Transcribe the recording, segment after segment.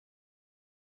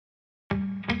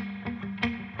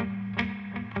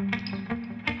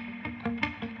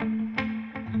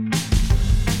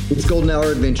It's Golden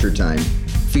Hour Adventure Time,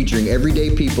 featuring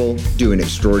everyday people doing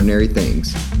extraordinary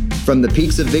things. From the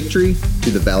peaks of victory to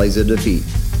the valleys of defeat,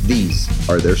 these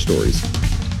are their stories.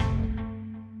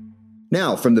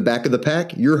 Now, from the back of the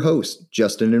pack, your hosts,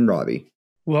 Justin and Robbie.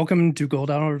 Welcome to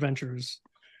Golden Hour Adventures.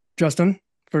 Justin,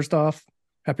 first off,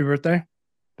 happy birthday.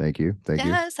 Thank you.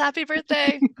 Yes, happy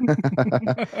birthday.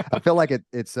 I feel like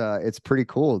it's pretty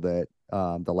cool that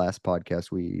the last podcast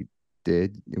we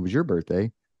did, it was your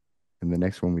birthday, and the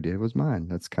next one we did was mine.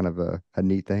 That's kind of a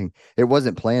neat thing. It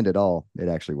wasn't planned at all. It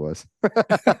actually was.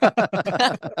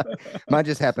 Mine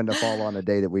just happened to fall on a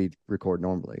day that we record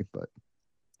normally, but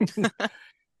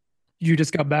You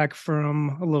just got back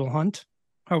from a little hunt.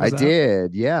 How was I that?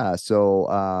 did, yeah. So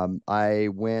I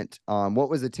went on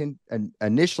what was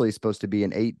initially supposed to be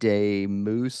an 8-day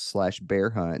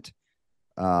moose/bear hunt.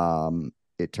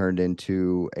 It turned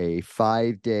into a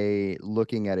 5-day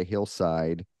looking at a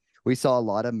hillside. We saw a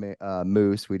lot of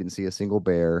moose. We didn't see a single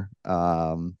bear.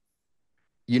 It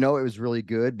was really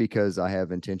good because I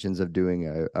have intentions of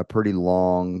doing a pretty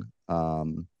long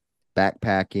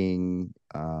backpacking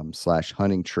 /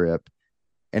 hunting trip.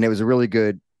 And it was a really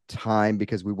good time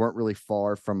because we weren't really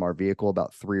far from our vehicle,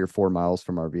 about 3 or 4 miles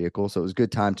from our vehicle. So it was a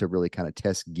good time to really kind of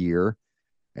test gear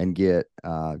and get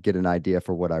an idea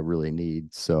for what I really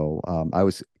need. So I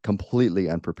was completely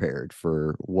unprepared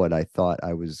for what I thought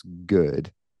I was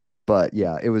good. But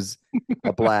yeah, it was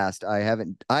a blast. I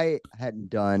hadn't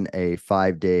done a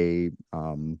 5-day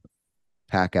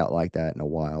pack out like that in a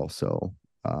while. So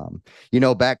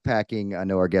backpacking, I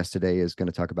know our guest today is going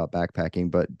to talk about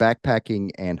backpacking, but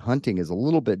backpacking and hunting is a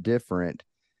little bit different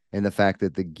in the fact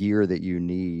that the gear that you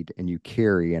need and you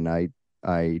carry, and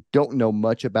I don't know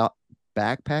much about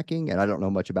backpacking and I don't know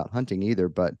much about hunting either,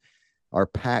 but our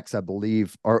packs, I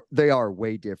believe, are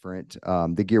way different.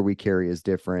 The gear we carry is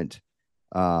different.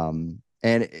 And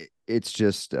it's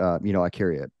just, I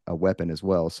carry a weapon as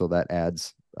well. So that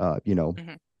adds,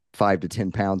 5 to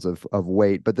 10 pounds of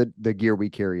weight, but the gear we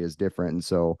carry is different. And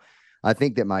so I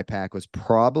think that my pack was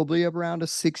probably around a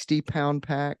 60-pound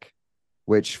pack,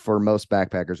 which for most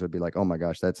backpackers would be like, oh my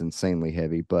gosh, that's insanely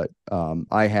heavy. But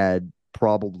I had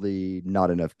probably not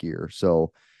enough gear.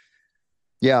 So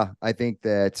yeah, I think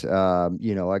that,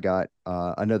 I got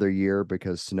another year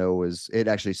because it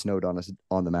actually snowed on us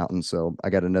on the mountain. So I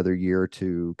got another year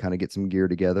to kind of get some gear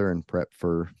together and prep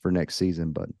for next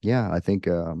season. But yeah, I think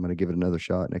I'm going to give it another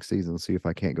shot next season and see if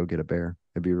I can't go get a bear.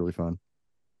 It'd be really fun.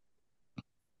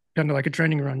 Kind of like a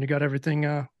training run. You got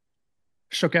everything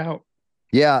shook out.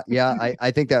 Yeah.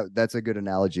 I think that's a good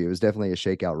analogy. It was definitely a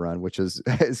shakeout run, which is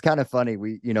kind of funny.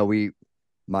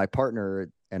 My partner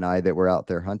and I that were out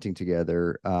there hunting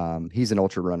together, he's an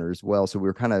ultra runner as well. So we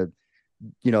were kind of,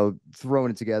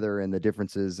 throwing it together and the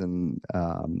differences and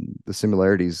the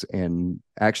similarities, and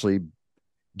actually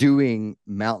doing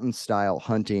mountain style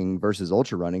hunting versus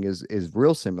ultra running is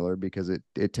real similar because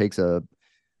it takes a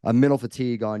mental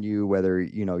fatigue on you, whether,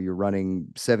 you're running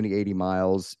 70, 80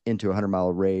 miles into a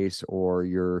 100-mile race, or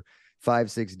you're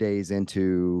 5-6 days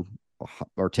into,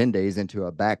 or 10 days into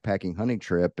a backpacking hunting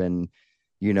trip. And,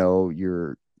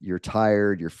 you're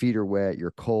tired, your feet are wet, you're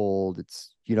cold.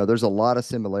 It's, there's a lot of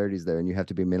similarities there, and you have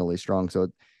to be mentally strong. So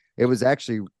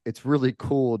it's really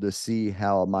cool to see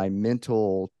how my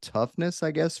mental toughness,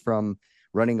 I guess, from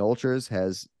running ultras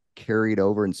has carried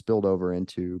over and spilled over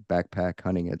into backpack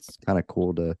hunting. It's kind of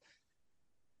cool to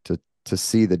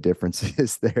see the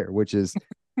differences there, which is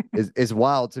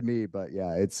wild to me. But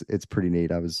yeah, it's pretty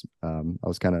neat. I was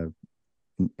kind of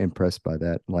impressed by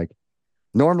that. Like,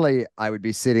 normally I would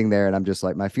be sitting there and I'm just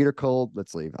like, my feet are cold,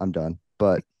 let's leave, I'm done.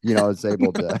 But I was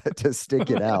able to stick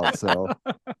it out. So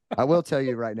I will tell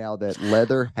you right now that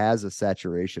leather has a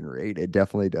saturation rate. It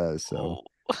definitely does. So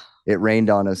it rained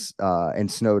on us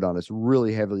and snowed on us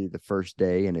really heavily the first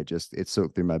day, and it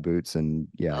soaked through my boots. And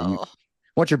yeah,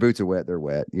 once your boots are wet, they're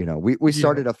wet. We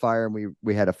started a fire and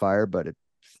we had a fire, but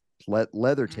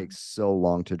leather takes so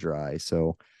long to dry.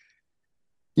 So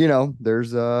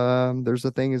there's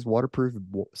a thing is waterproof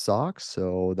socks.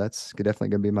 So that's definitely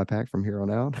going to be my pack from here on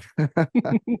out.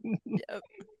 Yep.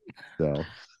 So.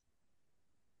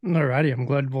 Alrighty. I'm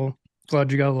glad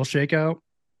you got a little shakeout.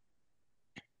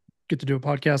 Get to do a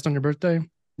podcast on your birthday.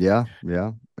 Yeah.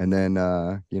 And then,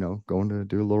 going to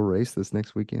do a little race this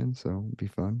next weekend. So it'll be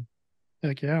fun.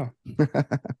 Heck yeah.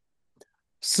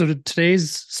 So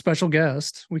today's special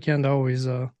guest, we can't always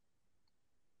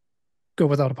go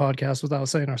without a podcast without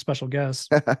saying our special guest.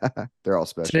 They're all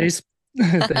special.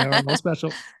 They are all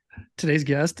special. Today's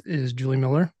guest is Julie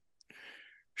Miller.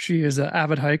 She is an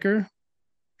avid hiker.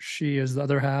 She is the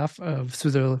other half of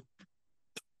Through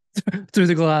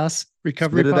the Glass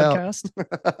Recovery Podcast.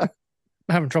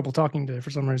 having trouble talking today for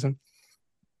some reason.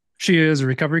 She is a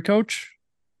recovery coach.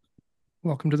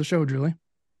 Welcome to the show, Julie.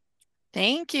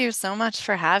 Thank you so much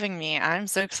for having me. I'm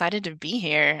so excited to be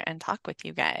here and talk with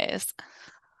you guys.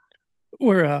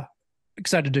 We're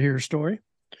excited to hear your story.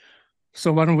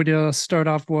 So why don't we start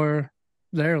off where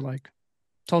there, like,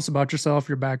 tell us about yourself,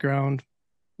 your background,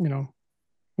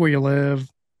 where you live,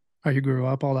 how you grew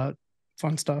up, all that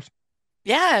fun stuff.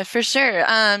 Yeah, for sure.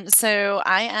 So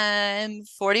I am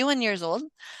 41 years old.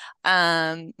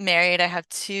 Married. I have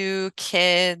two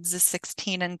kids,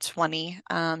 16 and 20.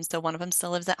 So one of them still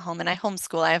lives at home, and I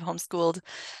homeschool. I homeschooled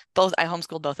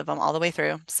both of them all the way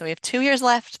through. So we have 2 years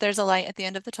left. There's a light at the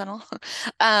end of the tunnel.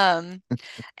 Um,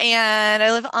 and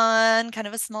I live on kind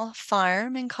of a small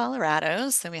farm in Colorado.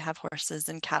 So we have horses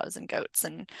and cows and goats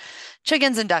and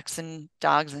chickens and ducks and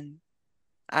dogs and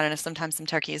I don't know, sometimes some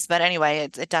turkeys. But anyway,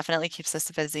 it definitely keeps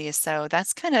us busy. So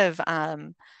that's kind of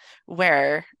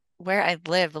where I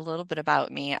live, a little bit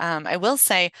about me. I will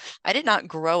say I did not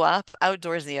grow up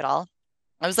outdoorsy at all.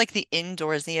 I was like the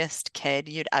indoorsiest kid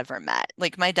you'd ever met.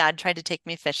 Like my dad tried to take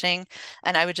me fishing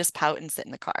and I would just pout and sit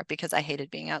in the car because I hated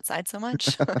being outside so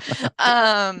much.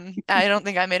 I don't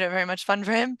think I made it very much fun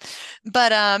for him.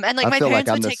 But and like I my feel like parents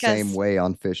I'm would the take same us. way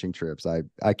on fishing trips.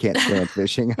 I can't stand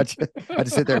fishing. I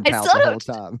just sit there and I pout still the whole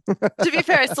don't, time. to be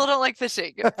fair, I still don't like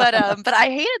fishing. But I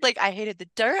hated the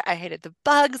dirt, I hated the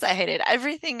bugs, I hated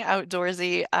everything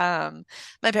outdoorsy.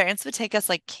 My parents would take us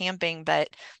like camping,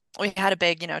 but we had a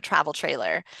big, travel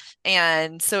trailer.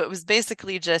 And so it was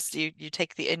basically just you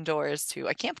take the indoors to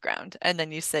a campground and then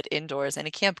you sit indoors in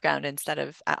a campground instead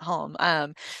of at home.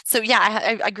 So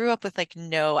yeah, I grew up with like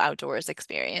no outdoors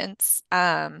experience.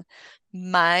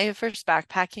 My first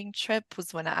backpacking trip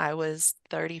was when I was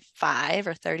 35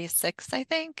 or 36, I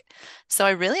think. So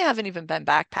I really haven't even been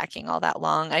backpacking all that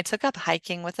long. I took up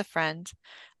hiking with a friend,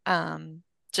 um,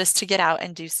 just to get out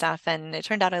and do stuff. And it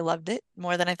turned out I loved it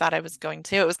more than I thought I was going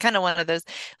to. It was kind of one of those,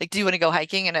 like, do you want to go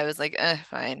hiking? And I was like,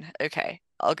 fine. Okay,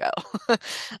 I'll go.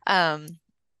 Um,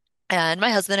 and my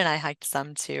husband and I hiked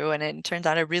some too, and it turns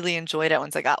out I really enjoyed it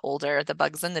once I got older. The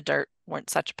bugs in the dirt weren't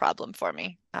such a problem for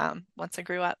me, once I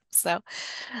grew up. So,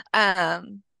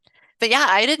 um, but yeah,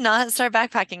 I did not start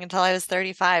backpacking until I was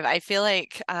 35. I feel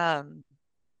like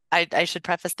I should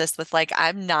preface this with like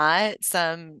I'm not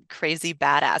some crazy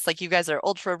badass. Like you guys are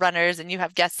ultra runners and you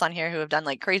have guests on here who have done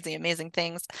like crazy amazing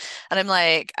things. And I'm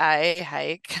like, I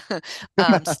hike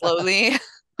slowly.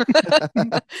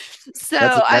 So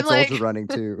I'm That's ultra like running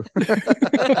too.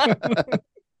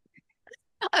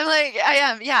 I'm like, I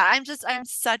am. Yeah, I'm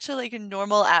such a like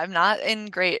normal. I'm not in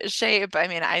great shape. I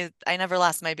mean, I never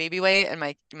lost my baby weight, and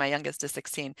my youngest is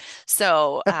 16.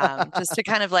 So, just to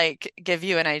kind of like give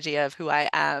you an idea of who I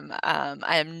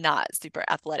am not super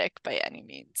athletic by any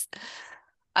means.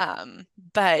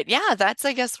 But yeah, that's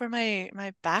I guess where my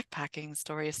backpacking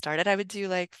story started. I would do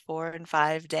like 4 and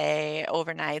 5 day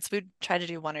overnights. We'd try to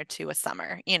do one or two a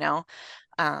summer, you know.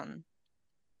 Um,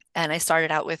 and I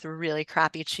started out with really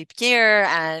crappy cheap gear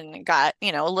and got,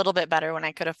 a little bit better when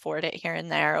I could afford it here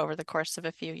and there over the course of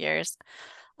a few years.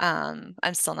 I'm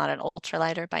still not an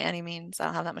ultralighter by any means. I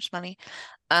don't have that much money.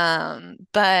 But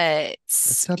That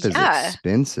stuff is yeah,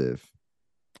 expensive.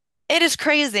 it is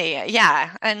crazy.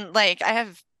 Yeah. And like I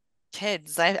have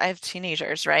kids, I have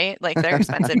teenagers, right? Like they're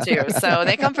expensive too. So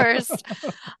they come first.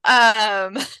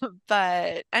 Um,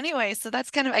 but anyway, so that's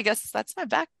kind of, I guess that's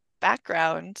my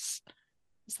background.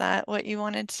 Is that what you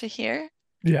wanted to hear?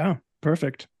 Yeah,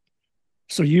 perfect.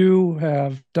 So you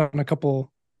have done a couple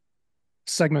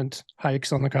segment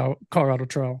hikes on the Colorado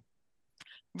Trail.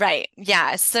 Right.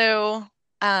 Yeah. So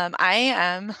I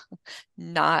am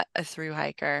not a through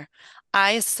hiker.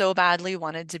 I so badly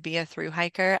wanted to be a through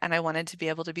hiker and I wanted to be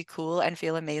able to be cool and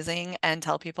feel amazing and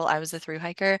tell people I was a through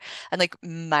hiker. And like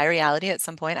my reality at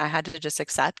some point I had to just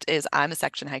accept is I'm a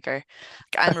section hiker.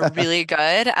 I'm really good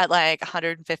at like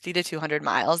 150 to 200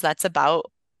 miles. That's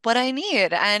about what I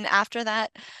need. And after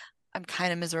that, I'm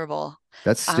kind of miserable.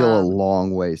 That's still a Um,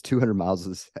 long ways. 200 miles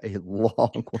is a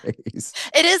long ways.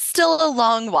 It is still a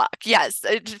long walk, yes,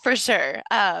 for sure.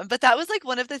 But that was like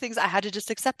one of the things I had to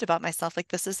just accept about myself. Like,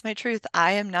 this is my truth.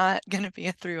 I am not going to be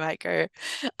a through hiker.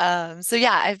 So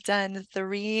yeah, I've done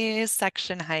 3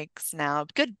 section hikes now.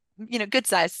 Good, good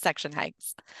sized section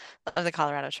hikes of the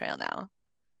Colorado Trail now.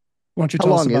 Why don't you How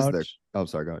tell us long is about the Oh,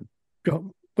 sorry, go ahead.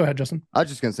 go ahead, Justin. I was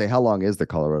just gonna say, how long is the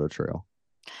Colorado Trail?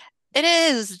 It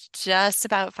is just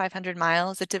about 500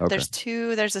 miles. Okay.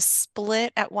 There's a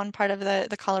split at one part of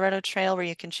the Colorado Trail where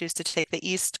you can choose to take the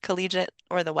East Collegiate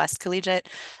or the West Collegiate.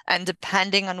 And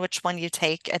depending on which one you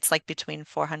take, it's like between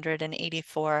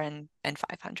 484 and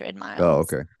 500 Oh, miles.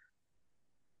 okay.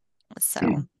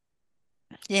 So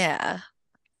Yeah.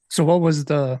 So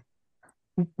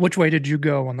which way did you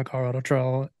go on the Colorado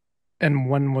Trail, and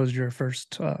when was your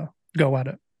first go at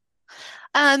it?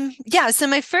 Yeah, so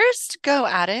my first go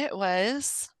at it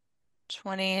was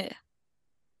 20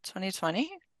 2020,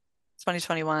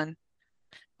 2021.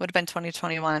 Would have been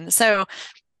 2021. So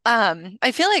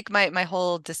I feel like my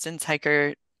whole distance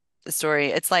hiker story,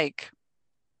 it's like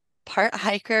part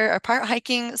hiker or part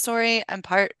hiking story and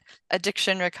part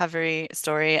addiction recovery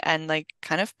story and like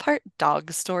kind of part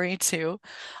dog story too.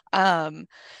 Um,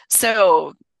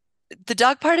 so the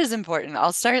dog part is important.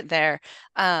 I'll start there.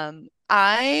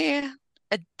 I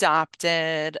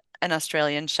adopted an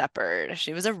Australian Shepherd.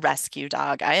 She was a rescue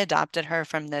dog. I adopted her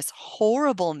from this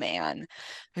horrible man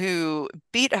who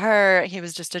beat her. He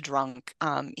was just a drunk.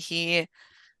 He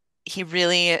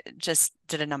really just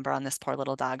did a number on this poor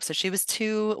little dog. So she was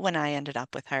 2 when I ended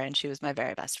up with her, and she was my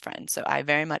very best friend. So I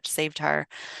very much saved her.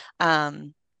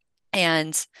 Um,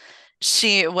 and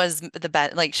she was the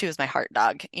best, like she was my heart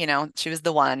dog, she was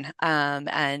the one.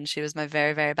 And she was my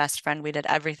very, very best friend. We did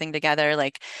everything together.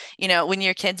 Like, when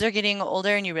your kids are getting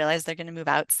older and you realize they're going to move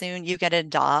out soon, you get a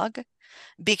dog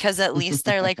because at least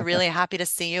they're like really happy to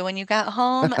see you when you get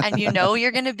home and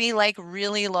you're going to be like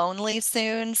really lonely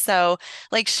soon. So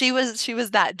like she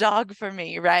was that dog for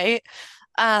me, right?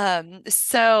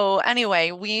 So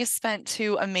anyway, we spent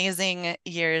 2 amazing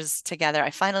years together. I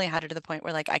finally had her to the point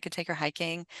where like I could take her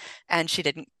hiking and she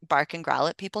didn't bark and growl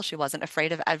at people. She wasn't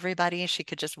afraid of everybody. She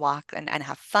could just walk and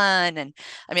have fun. And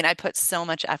I mean, I put so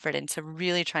much effort into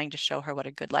really trying to show her what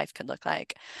a good life could look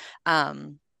like.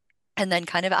 Um, and then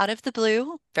kind of out of the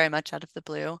blue, very much out of the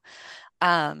blue,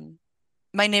 um,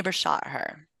 my neighbor shot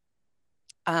her.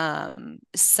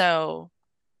 So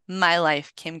my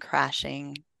life came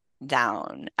crashing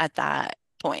down at that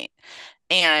point.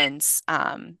 And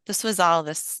this was all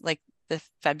this like the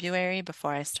February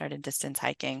before I started distance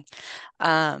hiking.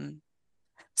 Um,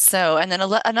 so, and then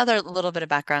another little bit of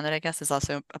background that I guess is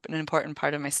also an important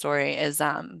part of my story is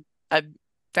I'm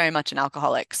very much an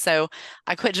alcoholic. So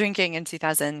I quit drinking in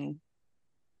 2019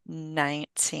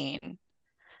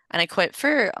 and I quit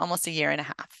for almost a year and a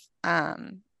half.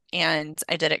 And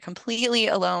I did it completely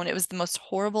alone. It was the most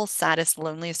horrible, saddest,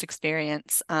 loneliest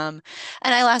experience. And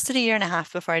I lasted a year and a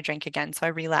half before I drank again. So I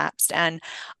relapsed and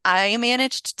I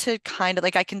managed to kind of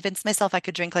like, I convinced myself I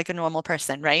could drink like a normal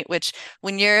person, right? Which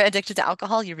when you're addicted to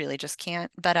alcohol, you really just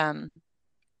can't. But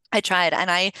I tried and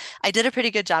I did a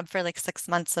pretty good job for like 6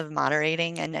 months of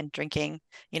moderating and drinking,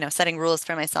 setting rules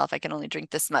for myself. I can only drink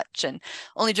this much and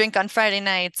only drink on Friday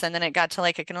nights. And then it got to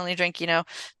like I can only drink,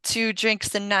 2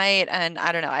 drinks a night. And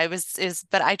I don't know,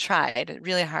 but I tried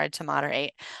really hard to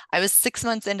moderate. I was 6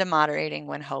 months into moderating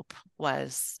when Hope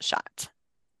was shot.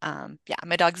 Yeah,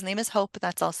 my dog's name is Hope.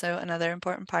 That's also another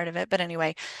important part of it. But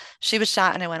anyway, she was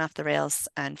shot and I went off the rails.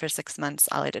 And for 6 months,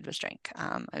 all I did was drink.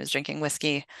 I was drinking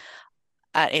whiskey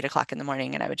at 8 o'clock in the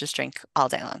morning and I would just drink all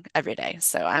day long every day.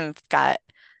 So I've got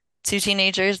 2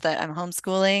 teenagers that I'm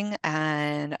homeschooling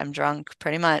and I'm drunk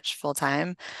pretty much full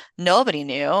time. Nobody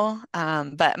knew,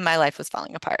 but my life was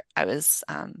falling apart.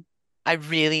 I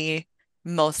really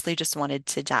mostly just wanted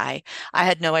to die. I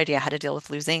had no idea how to deal with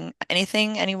losing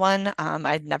anything, anyone.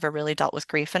 I'd never really dealt with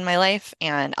grief in my life,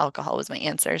 and alcohol was my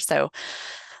answer. So,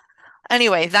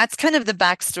 anyway, that's kind of the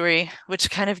backstory, which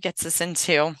kind of gets us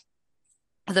into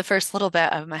the first little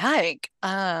bit of my hike.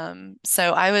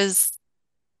 So I was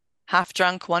half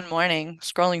drunk one morning,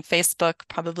 scrolling Facebook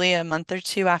probably a month or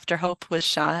 2 after Hope was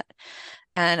shot.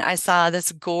 And I saw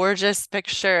this gorgeous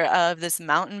picture of this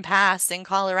mountain pass in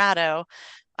Colorado.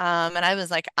 And I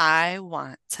was like, I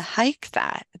want to hike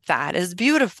that. That is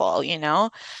beautiful.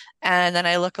 And then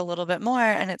I look a little bit more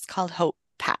and it's called Hope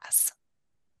Pass.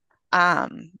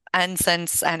 And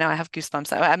since I know I have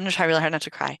goosebumps, I'm gonna try really hard not to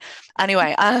cry.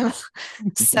 Anyway,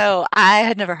 so I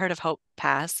had never heard of Hope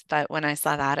Pass, but when I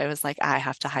saw that, I was like, I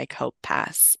have to hike Hope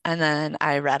Pass. And then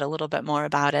I read a little bit more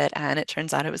about it, and it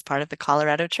turns out it was part of the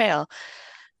Colorado Trail.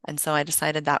 And so I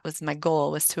decided that was my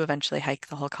goal, was to eventually hike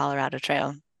the whole Colorado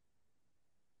Trail.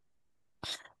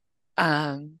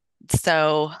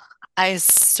 So I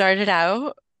started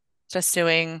out just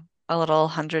doing a little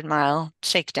 100-mile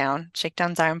shakedown.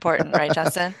 Shakedowns are important, right,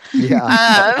 Justin?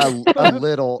 Yeah, a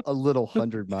little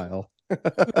 100-mile.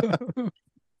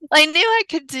 I knew I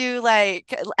could do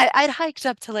like I'd hiked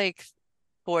up to like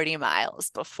 40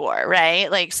 miles before,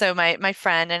 right? Like so my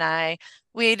friend and I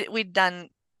we'd done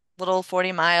little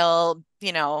 40-mile,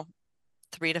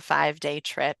 3 to 5 day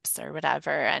trips or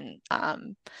whatever.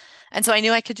 And so I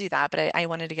knew I could do that, but I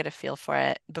wanted to get a feel for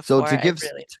it So before to I give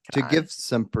really took it to on. give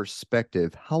some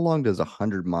perspective, how long does a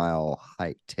 100-mile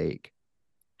hike take?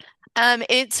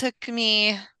 It took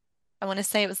me I want to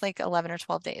say it was like 11 or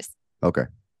 12 days. Okay.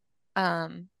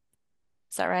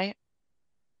 Is that right?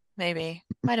 Maybe.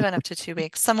 Might have been up to 2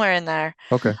 weeks, somewhere in there.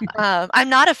 Okay. I'm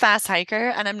not a fast hiker,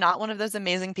 and I'm not one of those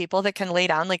amazing people that can lay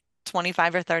down like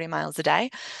 25 or 30 miles a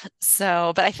day.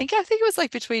 So, but I think it was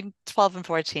like between 12 and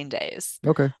 14 days.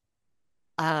 Okay.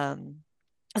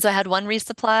 So I had one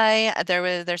resupply.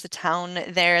 There's a town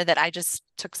there that I just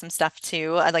took some stuff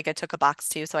to. I took a box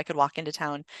to so I could walk into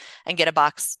town and get a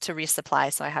box to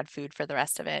resupply so I had food for the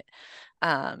rest of it.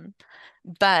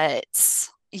 But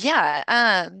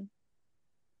yeah,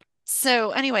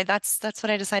 so anyway, that's what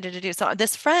I decided to do. So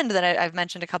this friend that I've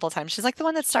mentioned a couple of times, she's like the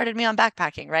one that started me on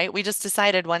backpacking, right? We just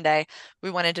decided one day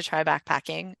we wanted to try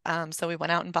backpacking. So we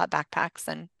went out and bought backpacks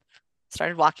and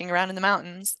started walking around in the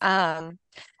mountains.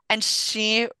 And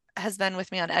she has been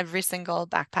with me on every single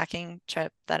backpacking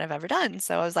trip that I've ever done.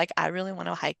 So I was like, I really want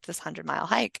to hike this 100-mile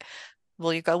hike.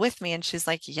 Will you go with me? And she's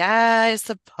like, yeah, I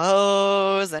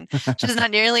suppose. And she's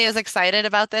not nearly as excited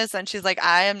about this. And she's like,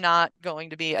 I am not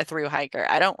going to be a through hiker.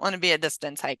 I don't want to be a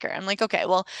distance hiker. I'm like, okay,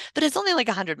 well, but it's only like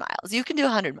 100 miles. You can do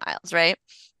 100 miles, right?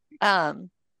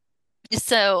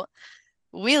 So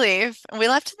we leave. We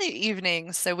left in the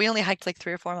evening. So we only hiked like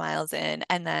 3 or 4 miles in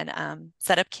and then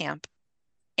set up camp.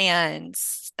 And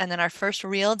then our first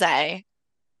real day,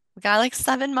 we got like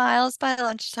 7 miles by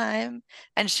lunchtime,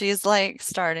 and she's like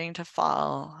starting to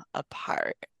fall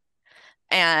apart.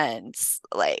 And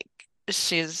like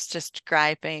she's just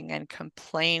griping and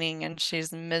complaining, and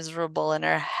she's miserable, and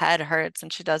her head hurts,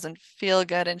 and she doesn't feel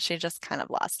good, and she just kind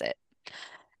of lost it.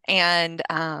 And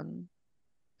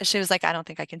she was like, I don't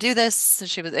think I can do this.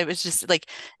 It was just like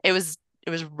it was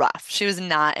rough. She was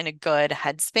not in a good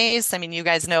headspace. I mean, you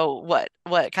guys know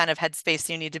what kind of headspace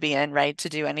you need to be in, right, to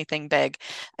do anything big.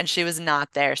 And she was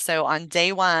not there. So on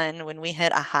day one, when we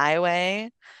hit a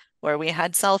highway where we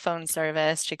had cell phone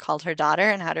service, she called her daughter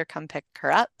and had her come pick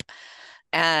her up.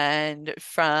 And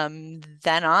from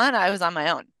then on, I was on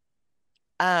my own.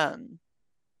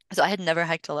 So I had never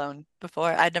hiked alone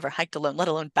before. I'd never hiked alone, let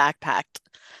alone backpacked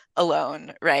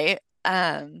alone, right?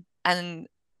 And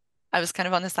I was kind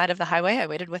of on the side of the highway. I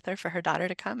waited with her for her daughter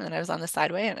to come, and then I was on the side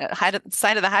of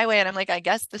the highway, and I'm like, I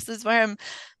guess this is where I'm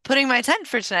putting my tent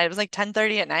for tonight. It was like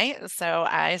 10:30 at night, so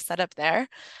I set up there,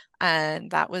 and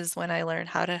that was when I learned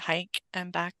how to hike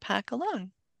and backpack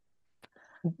alone.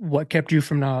 What kept you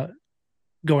from not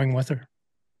going with her?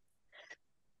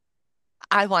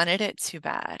 I wanted it too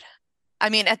bad. I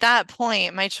mean, at that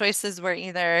point, my choices were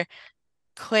either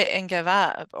quit and give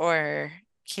up or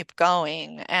keep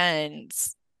going, and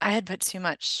I had put too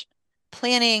much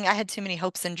planning. I had too many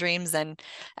hopes and dreams and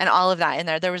all of that in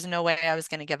there. There was no way I was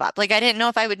going to give up. Like I didn't know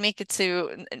if I would make it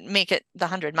the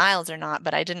 100 miles or not,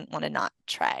 but I didn't want to not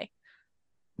try.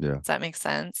 Yeah. Does that make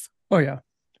sense? Oh yeah.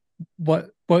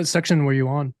 What section were you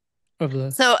on of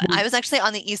the? So I was actually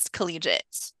on the East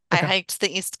Collegiate. Okay. I hiked the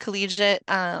East Collegiate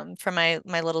for my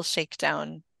little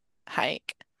shakedown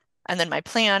hike. And then my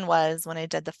plan was when I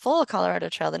did the full Colorado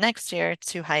Trail the next year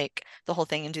to hike the whole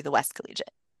thing and do the West Collegiate.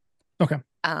 Okay.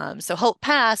 So Hope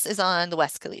Pass is on the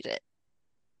West Collegiate.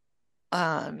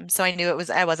 So I knew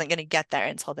I wasn't going to get there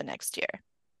until the next year.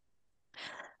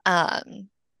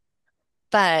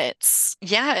 But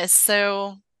yeah,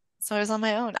 so I was on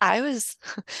my own.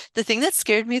 The thing that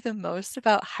scared me the most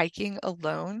about hiking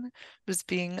alone was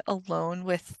being alone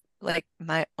with like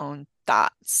my own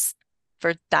thoughts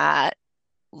for that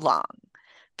long,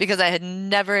 because I had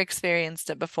never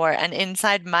experienced it before. And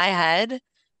inside my head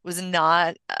was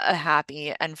not a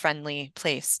happy and friendly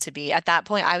place to be. At that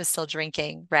point, I was still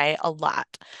drinking, right? A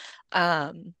lot.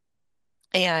 And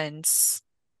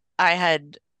I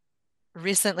had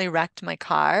recently wrecked my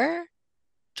car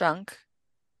drunk.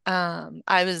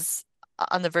 I was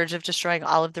on the verge of destroying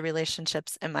all of the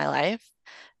relationships in my life.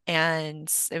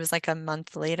 And it was like a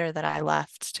month later that I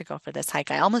left to go for this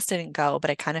hike. I almost didn't go, but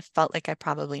I kind of felt like I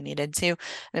probably needed to. And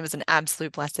it was an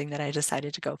absolute blessing that I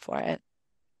decided to go for it.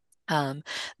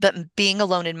 But being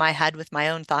alone in my head with my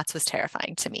own thoughts was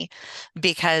terrifying to me,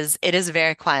 because it is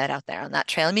very quiet out there on that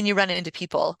trail. I mean, you run into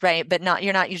people, right? But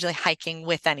you're not usually hiking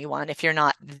with anyone if you're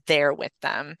not there with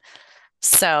them.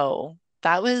 So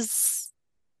that was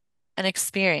an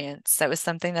experience. That was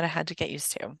something that I had to get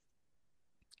used to.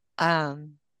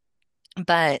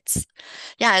 But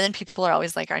yeah, and then people are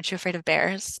always like, aren't you afraid of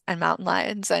bears and mountain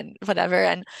lions and whatever?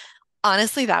 And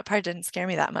honestly, that part didn't scare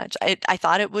me that much. I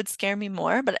thought it would scare me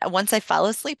more, but once I fell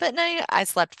asleep at night, I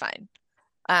slept fine.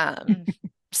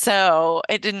 So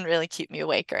it didn't really keep me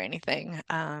awake or anything.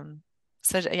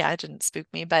 So yeah, it didn't spook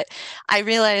me, but I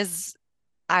realized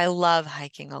I love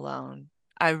hiking alone.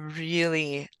 I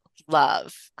really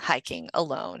love hiking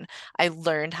alone. I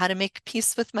learned how to make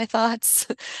peace with my thoughts.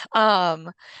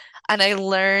 Um, and I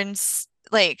learned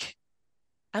like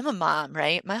I'm a mom,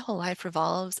 right? My whole life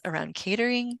revolves around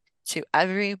catering to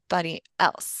everybody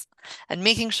else and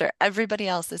making sure everybody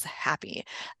else is happy.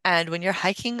 And when you're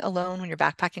hiking alone, when you're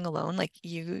backpacking alone, like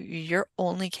you're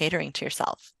only catering to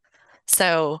yourself.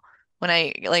 So when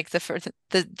I like the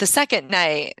second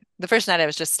night, the first night I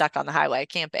was just stuck on the highway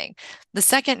camping. The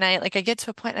second night, like I get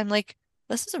to a point, I'm like,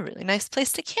 this is a really nice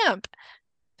place to camp.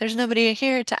 There's nobody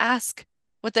here to ask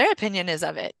what their opinion is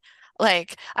of it.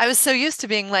 Like I was so used to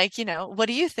being like, what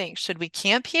do you think? Should we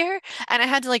camp here? And I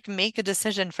had to like make a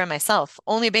decision for myself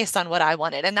only based on what I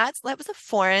wanted. And that was a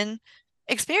foreign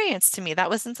experience to me. That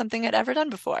wasn't something I'd ever done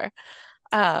before.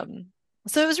 Um,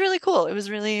 so it was really cool. It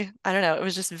was really, I don't know, it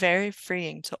was just very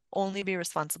freeing to only be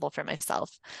responsible for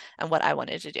myself and what I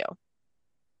wanted to do.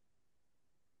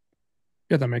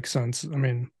 Yeah, that makes sense. I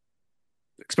mean,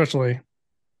 especially,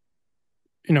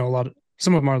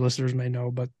 some of our listeners may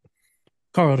know, but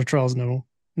Colorado Trail is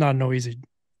not no easy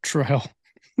trail.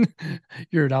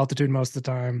 You're at altitude most of the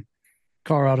time.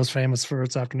 Colorado's famous for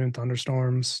its afternoon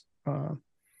thunderstorms.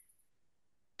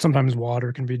 Sometimes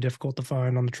water can be difficult to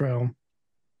find on the trail.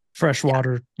 Fresh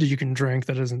water that you can drink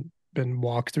that hasn't been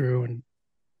walked through and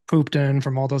pooped in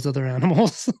from all those other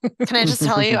animals. Can I just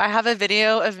tell you, I have a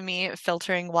video of me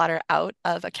filtering water out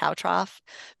of a cow trough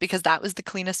because that was the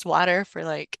cleanest water for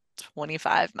like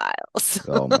 25 miles.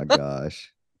 Oh my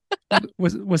gosh.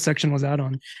 What section was that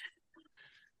on?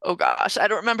 Oh gosh, I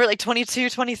don't remember, like 22,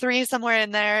 23, somewhere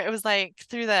in there. It was like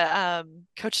through the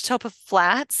Cochetopa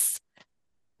Flats.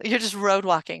 You're just road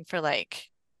walking for like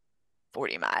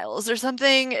 40 miles or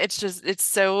something. It's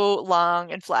so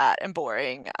long and flat and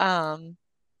boring. And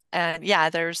yeah,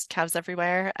 there's cows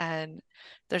everywhere and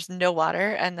there's no water.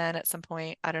 And then at some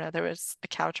point, I don't know, there was a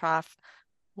cow trough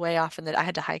way off in I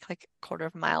had to hike like a quarter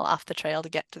of a mile off the trail to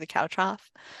get to the cow trough.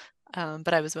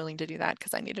 But I was willing to do that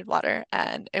because I needed water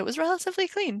and it was relatively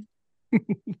clean.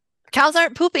 Cows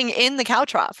aren't pooping in the cow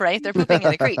trough, right? They're pooping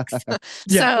in the creeks.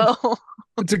 Yeah, So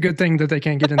it's a good thing that they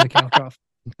can't get in the cow trough.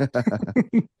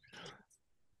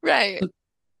 right.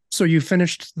 So you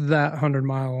finished that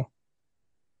 100-mile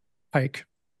hike.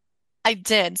 I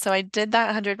did. So I did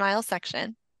that 100-mile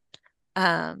section.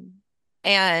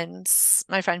 And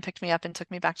my friend picked me up and took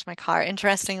me back to my car.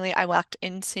 Interestingly, I walked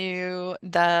into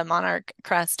the Monarch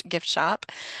Crest gift shop,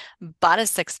 bought a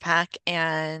 6-pack,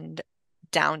 and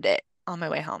downed it on my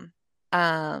way home.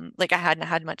 Like I hadn't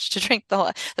had much to drink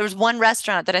there was one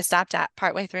restaurant that I stopped at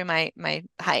partway through my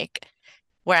hike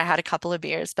where I had a couple of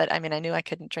beers, but I mean, I knew I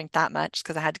couldn't drink that much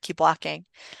because I had to keep walking.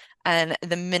 And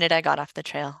the minute I got off the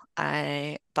trail,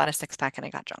 I bought a 6-pack and I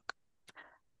got drunk.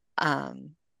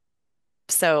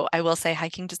 So I will say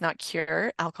hiking does not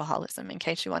cure alcoholism, in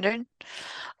case you wondered.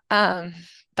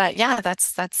 But yeah,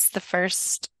 that's the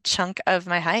first chunk of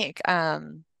my hike.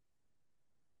 And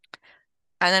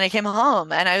then I came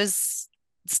home and I was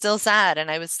still sad and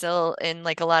I was still in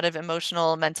like a lot of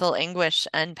emotional, mental anguish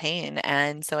and pain.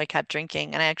 And so I kept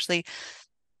drinking. And I actually,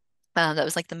 that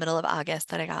was like the middle of August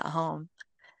that I got home.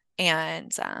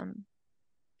 And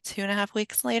 2.5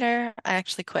 weeks later, I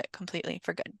actually quit completely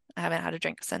for good. I haven't had a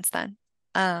drink since then.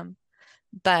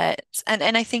 But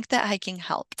I think that hiking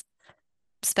helped.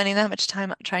 Spending that much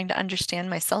time trying to understand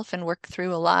myself and work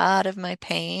through a lot of my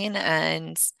pain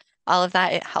and all of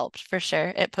that, it helped for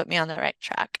sure. It put me on the right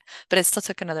track. But it still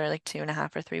took another like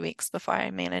 2.5 or 3 weeks before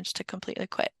I managed to completely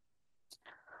quit.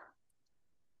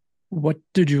 What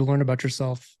did you learn about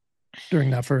yourself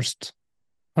during that first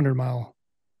 100-mile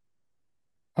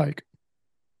hike?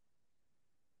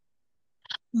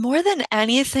 More than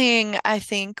anything, I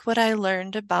think what I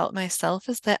learned about myself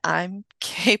is that I'm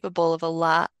capable of a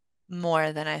lot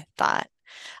more than I thought.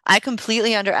 I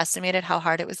completely underestimated how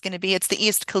hard it was going to be. It's the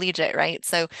East Collegiate, right?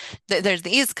 So there's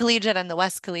the East Collegiate and the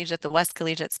West Collegiate. The West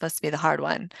Collegiate is supposed to be the hard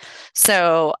one.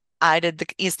 So I did the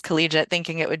East Collegiate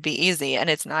thinking it would be easy, and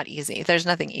it's not easy. There's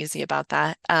nothing easy about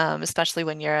that, especially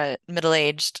when you're a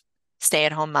middle-aged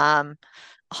stay-at-home mom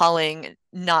hauling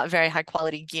not very high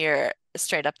quality gear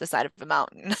straight up the side of a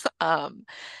mountain.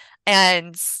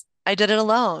 And I did it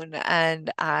alone,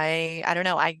 and I don't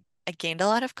know, I gained a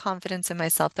lot of confidence in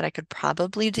myself that I could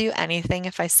probably do anything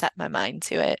if I set my mind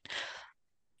to it.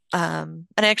 And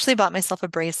I actually bought myself a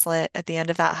bracelet at the end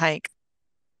of that hike.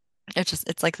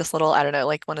 It's like this little, I don't know,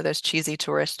 like one of those cheesy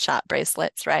tourist shop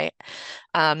bracelets, right?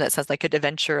 That says like an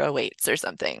adventure awaits or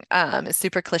something. It's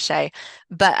super cliche,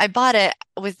 but I bought it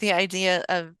with the idea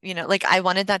of, like I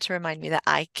wanted that to remind me that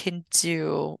I can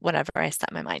do whatever I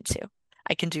set my mind to.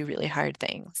 I can do really hard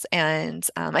things. And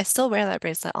I still wear that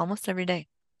bracelet almost every day.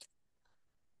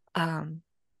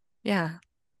 Yeah.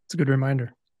 It's a good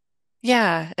reminder.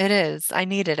 Yeah, it is. I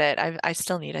needed it. I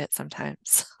still need it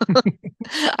sometimes.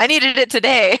 I needed it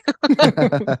today.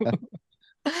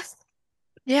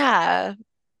 Yeah. Um,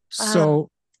 So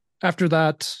after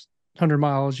that 100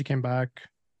 miles, you came back.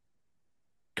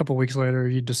 A couple weeks later,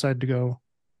 you decided to go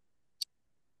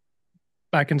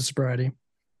back into sobriety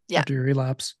yeah. after your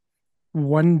relapse.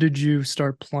 When did you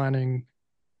start planning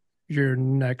your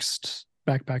next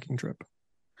backpacking trip?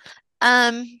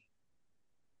 Um,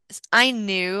 I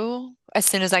knew as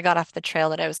soon as I got off the trail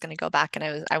that I was going to go back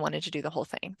and I wanted to do the whole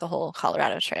thing, the whole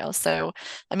Colorado Trail. So,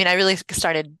 I mean, I really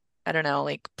started, I don't know,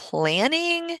 like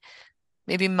planning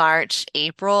maybe March,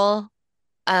 April.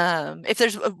 If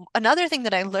there's another thing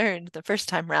that I learned the first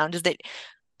time around is that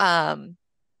um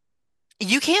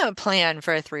you can't plan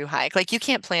for a through hike. Like you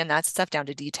can't plan that stuff down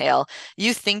to detail.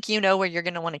 You think you know where you're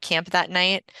going to want to camp that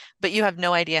night, but you have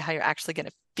no idea how you're actually going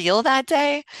to feel that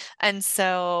day. And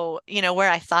so,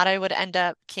 where I thought I would end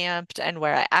up camped and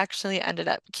where I actually ended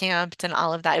up camped and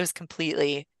all of that, it was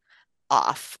completely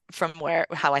off from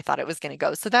how I thought it was going to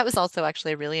go. So that was also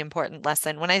actually a really important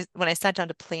lesson. When I sat down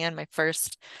to plan my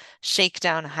first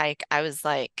shakedown hike, I was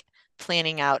like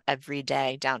planning out every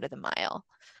day down to the mile.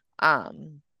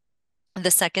 Um,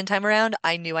 the second time around,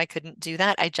 I knew I couldn't do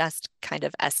that. I just kind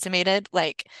of estimated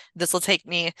like this will take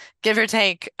me, give or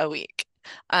take, a week.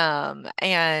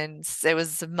 And it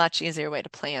was a much easier way to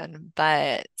plan.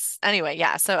 But anyway,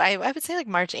 yeah. So I would say like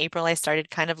March, April, I started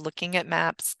kind of looking at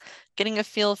maps, getting a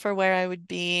feel for where I would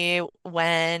be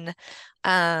when.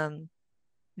 Um,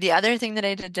 the other thing that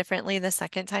I did differently the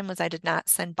second time was I did not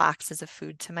send boxes of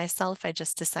food to myself. I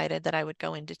just decided that I would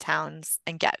go into towns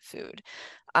and get food.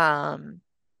 Um,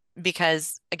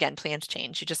 because again, plans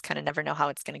change. You just kind of never know how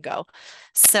it's going to go.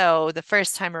 So the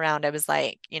first time around, I was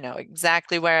like,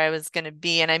 exactly where I was going to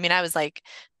be. And I mean, I was like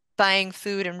buying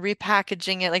food and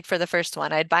repackaging it. Like for the first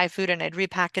one, I'd buy food and I'd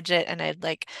repackage it and I'd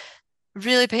like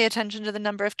really pay attention to the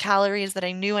number of calories that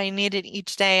I knew I needed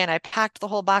each day. And I packed the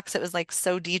whole box. It was like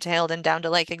so detailed and down to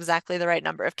like exactly the right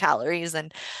number of calories.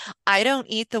 And I don't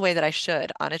eat the way that I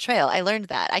should on a trail. I learned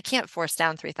that. I can't force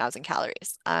down 3,000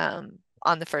 calories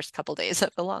on the first couple days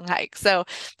of the long hike. So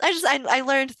I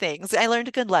learned things. I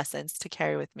learned good lessons to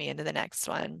carry with me into the next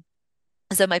one.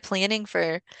 So my planning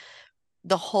for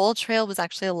the whole trail was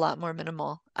actually a lot more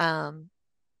minimal.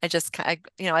 I just I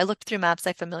looked through maps,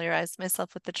 I familiarized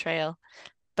myself with the trail,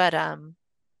 but I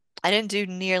didn't do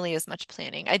nearly as much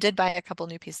planning. I did buy a couple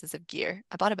new pieces of gear.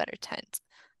 I bought a better tent.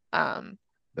 Um,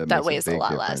 That that makes a weighs a big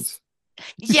lot less. difference.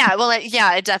 Yeah, well,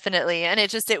 yeah, it definitely. And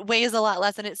it weighs a lot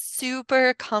less and it's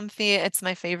super comfy. It's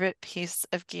my favorite piece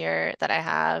of gear that I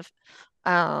have.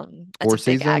 It's Four a big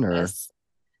season or Agnes.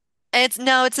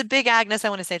 It's a big Agnes. I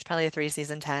want to say it's probably a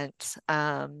 3-season tent.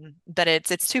 But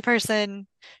it's two person,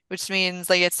 which means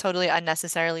like it's totally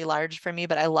unnecessarily large for me,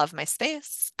 but I love my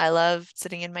space. I love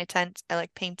sitting in my tent. I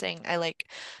like painting. I like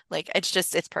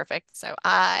it's perfect. So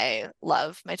I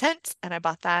love my tent and I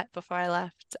bought that before I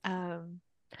left.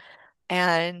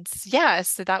 And yeah,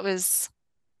 so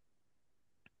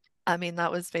I mean, that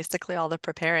was basically all the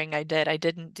preparing I did. I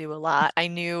didn't do a lot. I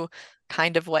knew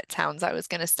kind of what towns I was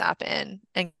going to stop in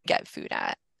and get food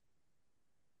at.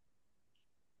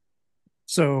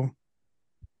 So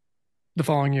the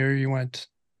following year, you went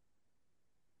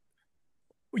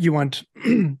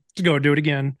to go do it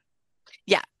again.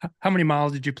 Yeah, How many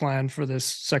miles did you plan for this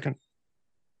second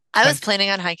I was hike? planning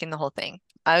on hiking the whole thing.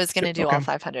 I was going to do all Okay.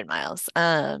 500 miles.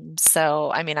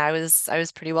 So I mean, I was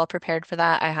pretty well prepared for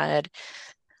that.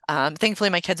 Thankfully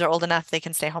my kids are old enough they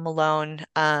can stay home alone.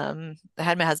 I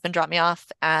had my husband drop me off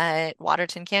at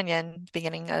Waterton Canyon,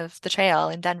 beginning of the trail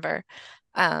in Denver.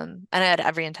 And I had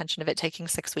every intention of it taking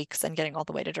 6 weeks and getting all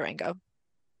the way to Durango.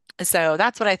 So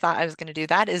that's what I thought I was going to do.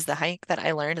 That is the hike that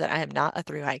I learned that I am not a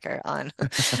through hiker on.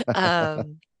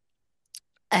 Um,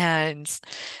 and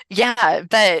yeah,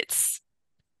 but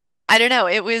I don't know.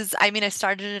 I mean, I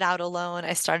started it out alone.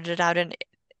 I started it out in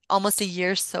almost a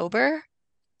year sober.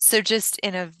 So just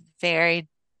in a very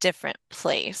different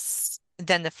place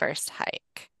than the first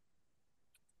hike.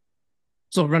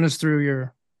 So run us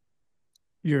through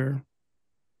your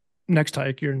next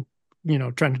hike. You're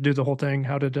trying to do the whole thing.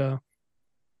 How did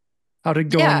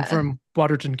going Yeah. from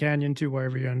Waterton Canyon to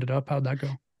wherever you ended up, how'd that go?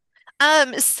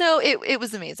 So it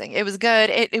was amazing. It was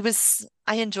good.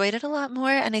 I enjoyed it a lot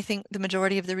more, and I think the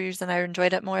majority of the reason I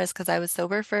enjoyed it more is because I was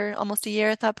sober for almost a year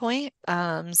at that point.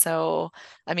 So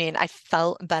I mean, I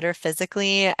felt better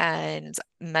physically and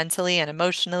mentally and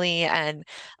emotionally, and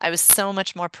I was so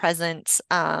much more present.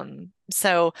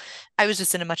 So I was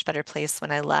just in a much better place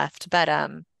when I left. But I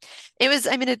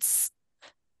mean, it's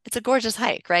it's a gorgeous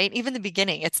hike, right? Even the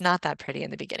beginning, it's not that pretty in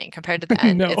the beginning compared to the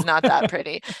end. No. It's not that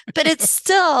pretty. But it's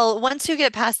still, once you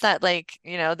get past that, like,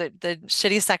 the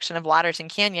shitty section of Waterton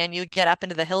Canyon, you get up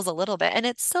into the hills a little bit and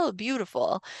it's so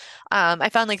beautiful. I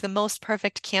found like the most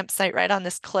perfect campsite right on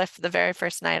this cliff the very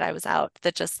first night I was out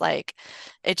that just like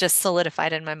it just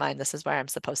solidified in my mind this is where I'm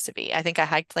supposed to be. I think I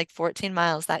hiked like 14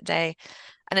 miles that day,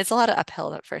 and it's a lot of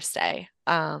uphill that first day.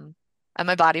 And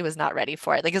my body was not ready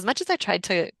for it. Like as much as I tried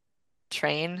to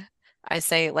train, I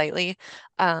say it lightly,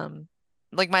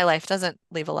 like my life doesn't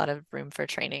leave a lot of room for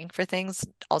training for things.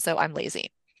 Also, I'm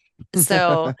lazy.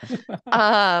 So,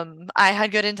 I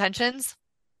had good intentions.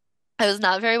 I was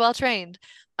not very well trained.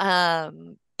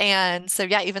 And so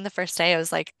yeah, even the first day I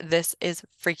was like, this is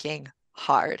freaking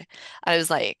hard. I was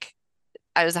like,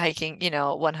 I was hiking,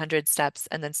 100 steps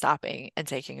and then stopping and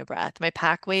taking a breath. My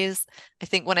pack weighs, I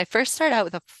think when I first start out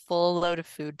with a full load of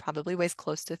food, probably weighs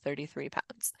close to 33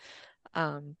 pounds,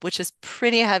 which is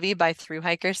pretty heavy by through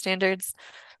hiker standards.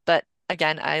 But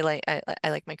again, I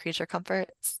like my creature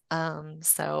comforts,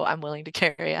 so I'm willing to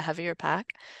carry a heavier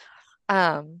pack.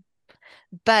 Um,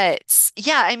 but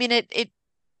yeah, I mean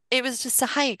it was just a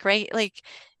hike, right? Like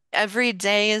every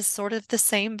day is sort of the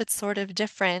same, but sort of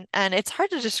different. And it's hard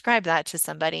to describe that to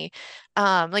somebody.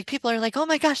 Like people are like, oh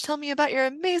my gosh, tell me about your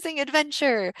amazing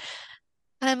adventure.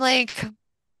 And I'm like,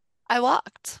 I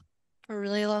walked for a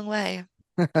really long way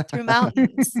through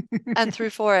mountains and through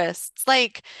forests.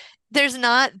 Like there's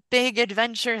not big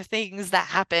adventure things that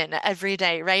happen every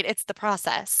day, right? It's the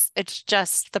process. It's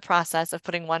just the process of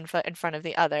putting one foot in front of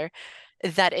the other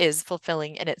that is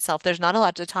fulfilling in itself. There's not a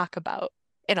lot to talk about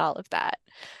in all of that,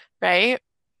 right?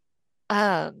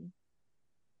 Um,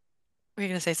 were you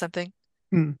gonna say something?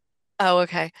 Hmm. Oh,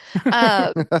 okay.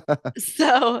 Um,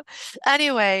 so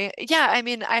anyway, yeah, I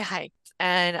mean, I hiked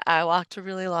and I walked a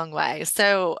really long way.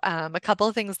 So, a couple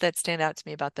of things that stand out to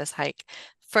me about this hike.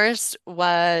 First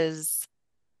was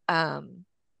um,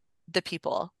 the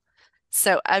people.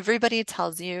 So everybody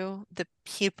tells you the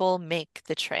people make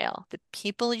the trail. The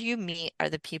people you meet are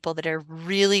the people that are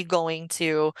really going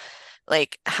to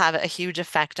like have a huge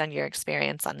effect on your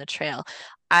experience on the trail.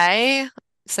 I,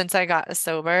 since I got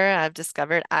sober, I've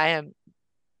discovered I am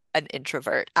an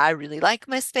introvert. I really like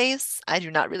my space. I do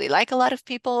not really like a lot of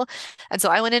people. And so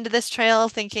I went into this trail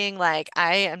thinking like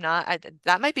I am not,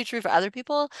 that might be true for other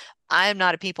people. I am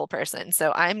not a people person.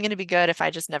 So I'm going to be good if I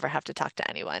just never have to talk to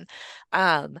anyone.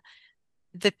 Um,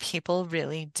 the people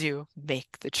really do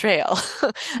make the trail.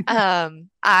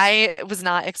 I was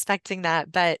not expecting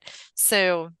that, but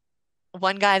so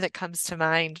one guy that comes to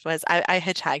mind was I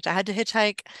hitchhiked. I had to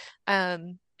hitchhike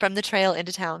from the trail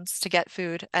into towns to get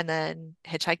food and then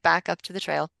hitchhike back up to the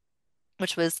trail,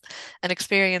 which was an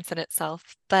experience in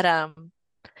itself. But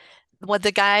what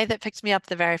the guy that picked me up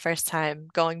the very first time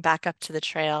going back up to the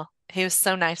trail, he was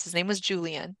so nice. His name was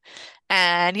Julian.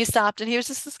 And he stopped and he was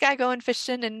just this guy going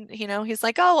fishing. And, he's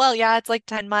like, oh, well, yeah, it's like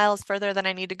 10 miles further than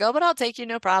I need to go, but I'll take you,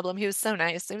 no problem. He was so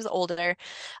nice. He was older,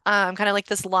 kind of like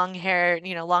this long hair,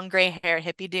 long gray hair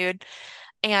hippie dude.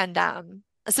 And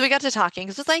so we got to talking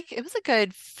because it was a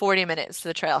good 40 minutes to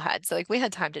the trailhead. So like we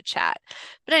had time to chat.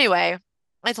 But anyway,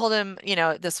 I told him,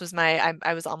 this was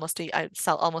I was almost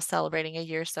celebrating a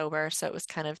year sober. So it was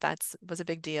was a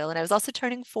big deal. And I was also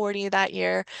turning 40 that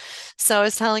year. So I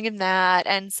was telling him that.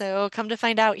 And so come to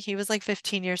find out, he was like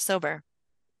 15 years sober.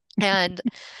 And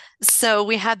so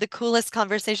we had the coolest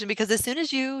conversation because as soon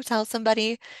as you tell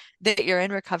somebody that you're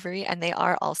in recovery and they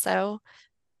are also,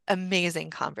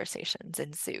 amazing conversations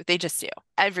ensue. They just do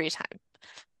every time.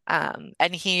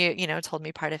 And he, told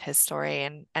me part of his story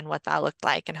and what that looked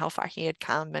like and how far he had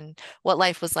come and what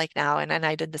life was like now. And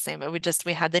I did the same.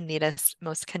 We had the neatest,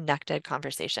 most connected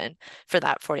conversation for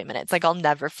that 40 minutes. Like I'll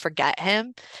never forget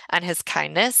him and his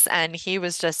kindness. And he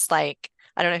was just like,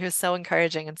 I don't know, he was so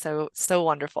encouraging and so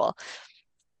wonderful.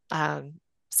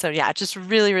 So yeah, just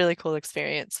really, really cool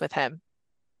experience with him.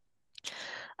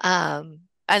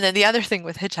 And then the other thing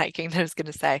with hitchhiking that I was going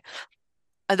to say,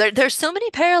 there's so many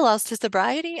parallels to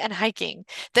sobriety and hiking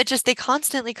that they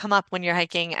constantly come up when you're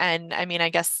hiking. And I mean, I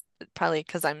guess probably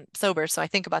because I'm sober, so I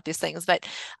think about these things, but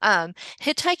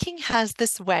hitchhiking has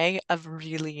this way of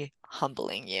really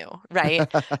humbling you, right?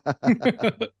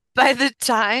 By the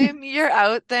time you're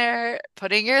out there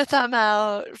putting your thumb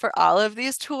out for all of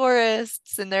these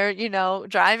tourists and they're,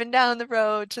 driving down the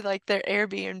road to like their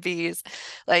Airbnbs,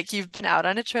 like you've been out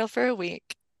on a trail for a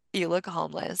week, you look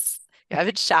homeless, you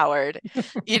haven't showered,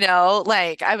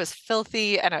 like I was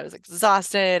filthy and I was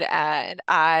exhausted and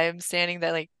I'm standing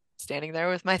there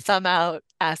with my thumb out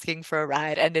asking for a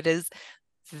ride, and it is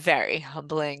very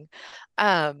humbling.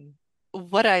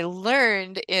 What I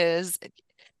learned is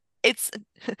it's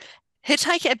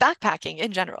hitchhiking and backpacking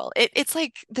in general. It's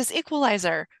like this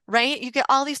equalizer, right? You get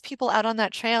all these people out on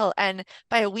that trail, and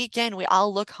by a weekend, we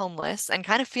all look homeless and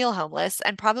kind of feel homeless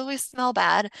and probably smell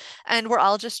bad. And we're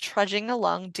all just trudging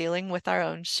along dealing with our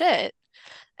own shit.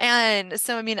 And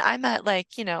so, I mean, I met like,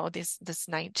 this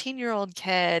 19-year-old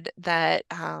kid that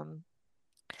I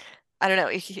don't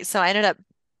know. So I ended up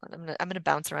I'm gonna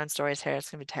bounce around stories here. It's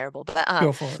gonna be terrible. But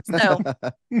Go for it. so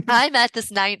I met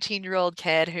this 19-year-old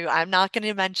kid who I'm not going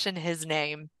to mention his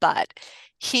name, but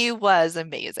he was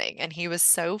amazing. And he was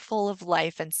so full of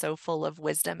life and so full of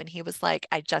wisdom. And he was like,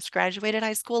 I just graduated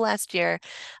high school last year.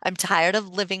 I'm tired of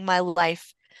living my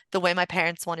life the way my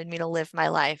parents wanted me to live my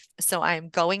life. So I'm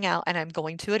going out and I'm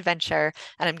going to adventure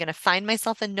and I'm going to find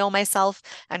myself and know myself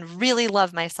and really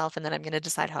love myself. And then I'm going to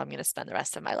decide how I'm going to spend the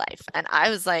rest of my life. And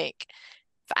I was like,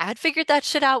 if I had figured that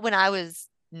shit out when I was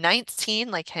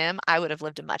 19 like him, I would have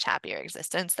lived a much happier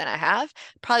existence than I have.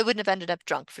 Probably wouldn't have ended up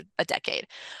drunk for a decade.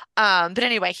 But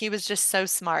anyway, he was just so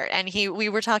smart. And we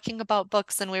were talking about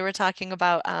books, and we were talking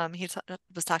about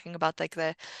was talking about like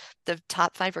the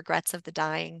top 5 regrets of the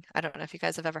dying. I don't know if you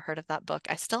guys have ever heard of that book.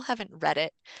 I still haven't read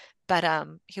it, but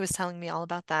he was telling me all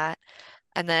about that.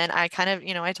 And then I kind of,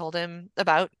 I told him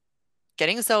about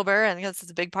getting sober, and this is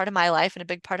a big part of my life and a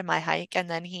big part of my hike. And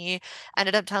then he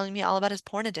ended up telling me all about his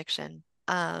porn addiction.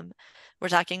 We're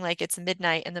talking like it's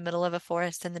midnight in the middle of a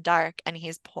forest in the dark, and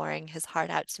he's pouring his heart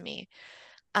out to me.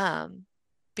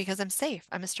 Because I'm safe.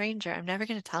 I'm a stranger. I'm never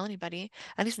going to tell anybody.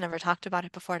 And he's never talked about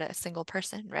it before to a single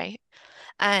person, right?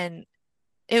 And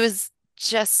it was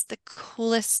just the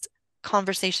coolest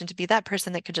conversation to be that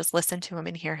person that could just listen to him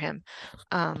and hear him.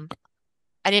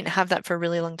 I didn't have that for a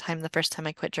really long time. The first time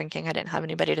I quit drinking, I didn't have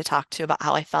anybody to talk to about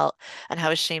how I felt and how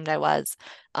ashamed I was,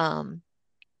 and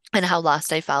how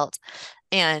lost I felt.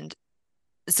 And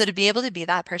so to be able to be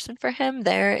that person for him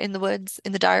there in the woods,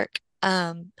 in the dark,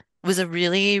 was a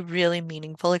really, really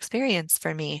meaningful experience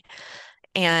for me.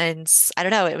 And I don't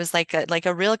know, it was like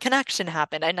a real connection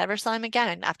happened. I never saw him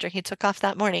again after he took off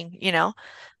that morning,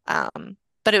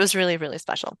 but it was really, really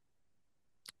special.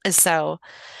 So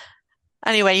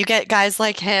anyway, you get guys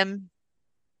like him.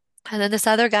 And then this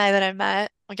other guy that I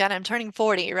met, again, I'm turning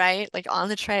 40, right? Like on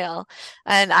the trail.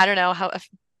 And I don't know how a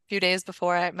few days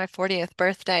before my 40th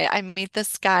birthday, I meet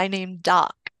this guy named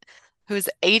Doc, who's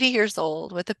 80 years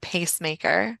old with a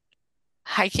pacemaker,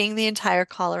 hiking the entire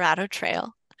Colorado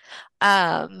Trail.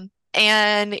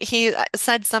 And he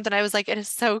said something. I was like, it is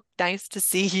so nice to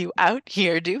see you out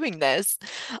here doing this.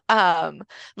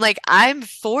 Like I'm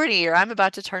 40, or I'm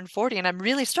about to turn 40, and I'm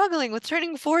really struggling with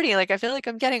turning 40. Like I feel like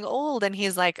I'm getting old. And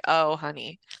he's like, oh,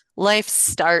 honey, life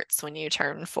starts when you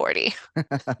turn 40.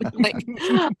 Like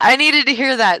I needed to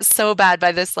hear that so bad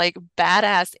by this like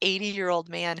badass 80-year-old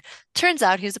man. Turns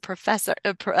out he's a professor,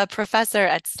 a professor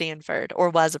at Stanford, or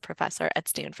was a professor at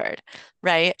Stanford,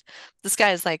 right? This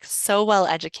guy is like so well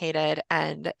educated,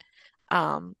 and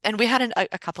we had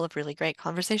a couple of really great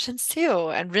conversations too,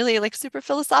 and really like super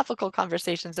philosophical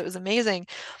conversations. It was amazing.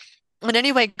 And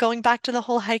anyway, going back to the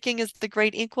whole hiking is the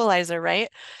great equalizer, right?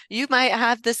 You might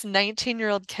have this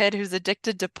 19-year-old kid who's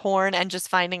addicted to porn and just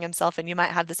finding himself, and you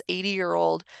might have this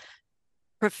 80-year-old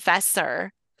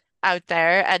professor out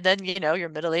there, and then, your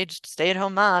middle-aged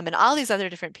stay-at-home mom and all these other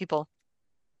different people.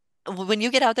 When you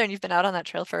get out there and you've been out on that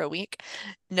trail for a week,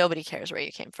 nobody cares where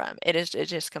you came from. It's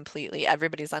just completely,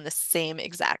 everybody's on the same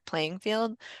exact playing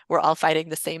field. We're all fighting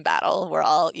the same battle. We're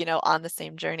all, on the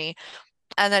same journey.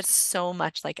 And that's so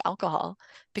much like alcohol,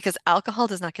 because alcohol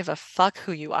does not give a fuck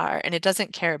who you are, and it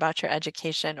doesn't care about your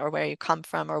education or where you come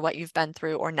from or what you've been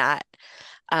through or not.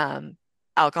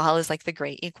 Alcohol is like the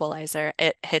great equalizer.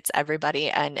 It hits everybody,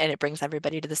 and it brings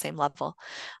everybody to the same level.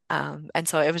 And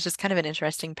so it was just kind of an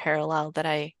interesting parallel that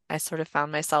I sort of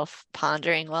found myself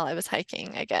pondering while I was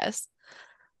hiking, I guess.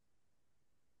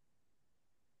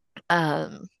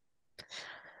 Um,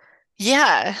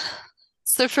 yeah.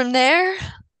 So from there,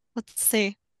 let's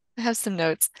see. I have some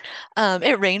notes.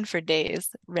 It rained for days.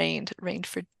 Rained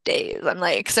for days. I'm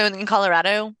like, so in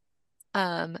Colorado,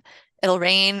 it'll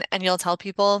rain and you'll tell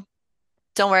people,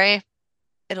 don't worry,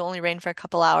 it'll only rain for a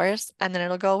couple hours and then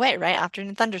it'll go away, right?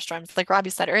 Afternoon thunderstorms, like Robbie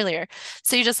said earlier.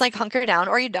 So you just like hunker down,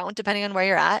 or you don't, depending on where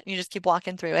you're at. You just keep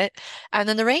walking through it. And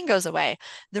then the rain goes away.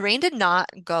 The rain did not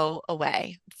go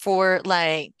away for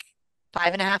like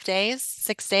 5.5 days,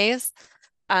 6 days.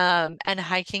 And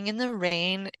hiking in the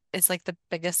rain is like the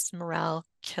biggest morale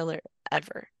killer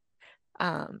ever.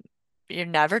 you're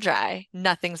never dry.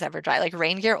 Nothing's ever dry. Like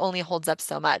rain gear only holds up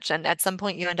so much. And at some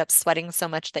point you end up sweating so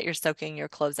much that you're soaking your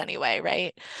clothes anyway,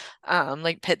 right?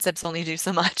 Like pit zips only do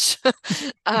so much.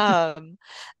 Um,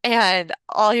 and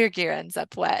all your gear ends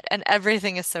up wet and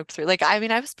everything is soaked through. Like, I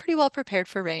mean, I was pretty well prepared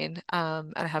for rain.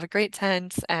 And I have a great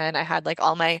tent and I had like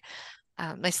all my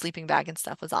sleeping bag and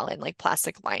stuff was all in like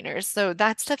plastic liners. So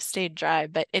that stuff stayed dry,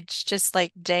 but it's just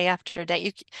like day after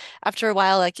day. After a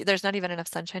while, like there's not even enough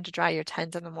sunshine to dry your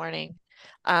tent in the morning.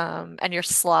 And you're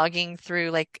slogging through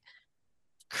like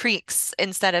creeks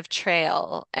instead of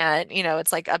trail. And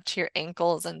it's like up to your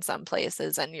ankles in some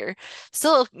places, and you're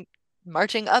still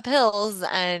marching up hills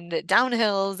and down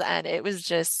hills. And it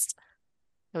was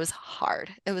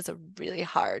hard. It was a really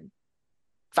hard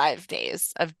 5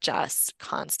 days of just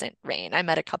constant rain. I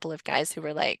met a couple of guys who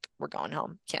were like, we're going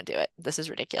home. Can't do it. This is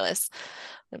ridiculous.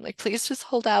 I'm like, please just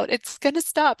hold out. It's gonna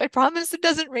stop. I promise it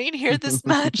doesn't rain here this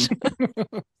much.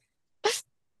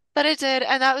 But it did,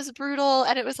 and that was brutal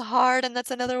and it was hard. And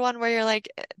that's another one where you're like,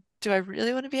 do I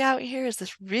really want to be out here? Is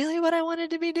this really what I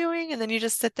wanted to be doing? And then you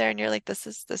just sit there and you're like, this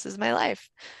is my life.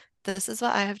 This is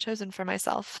what I have chosen for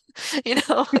myself. And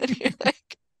you're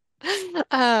like,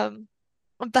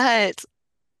 but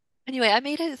anyway, I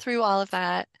made it through all of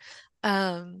that.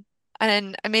 And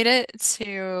I made it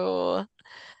to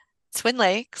Twin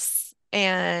Lakes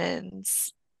and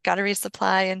got a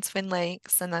resupply in Twin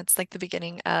Lakes, and that's like the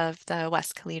beginning of the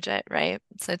West Collegiate, right?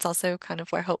 So it's also kind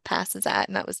of where Hope Pass is at,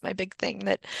 and that was my big thing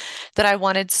that I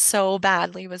wanted so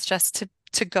badly, was just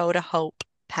to go to Hope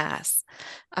Pass.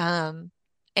 And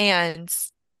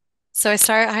so I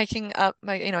start hiking up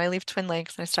I leave Twin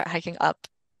Lakes and I start hiking up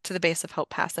to the base of Hope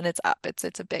Pass, and it's up.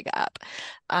 It's a big up.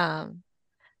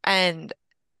 And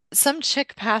some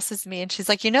chick passes me and she's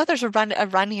like, there's a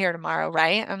run here tomorrow,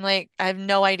 right? I'm like, I have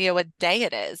no idea what day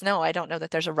it is. No, I don't know that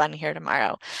there's a run here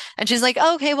tomorrow. And she's like,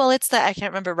 oh, okay, well, I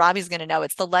can't remember. Robbie's gonna know.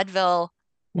 It's the Leadville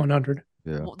 100.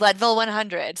 Yeah. Leadville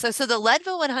 100. So the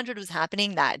Leadville 100 was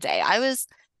happening that day. I was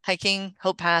hiking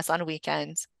Hope Pass on a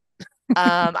weekend.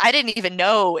 I didn't even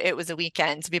know it was a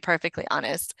weekend, to be perfectly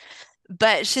honest.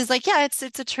 But she's like, yeah, it's a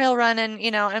trail run. And,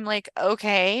 I'm like,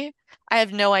 okay, I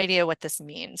have no idea what this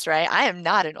means, right? I am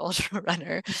not an ultra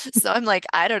runner. So I'm like,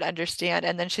 I don't understand.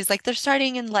 And then she's like, they're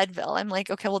starting in Leadville. I'm like,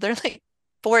 okay, well, they're like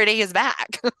 4 days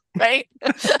back, right?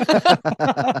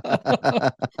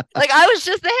 Like, I was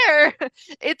just there.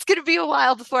 It's going to be a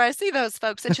while before I see those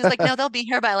folks. And she's like, no, they'll be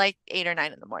here by like 8 or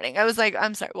 9 in the morning. I was like,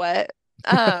 I'm sorry, what?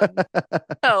 So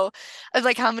I was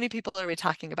like, how many people are we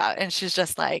talking about? And she's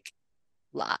just like,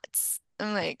 lots.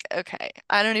 I'm like, okay,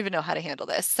 I don't even know how to handle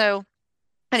this. So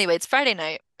anyway, it's Friday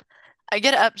night. I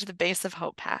get up to the base of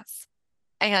Hope Pass,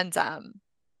 and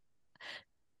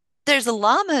there's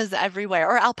llamas everywhere,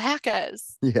 or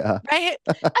alpacas, Yeah. right?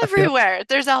 Everywhere.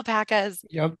 There's alpacas.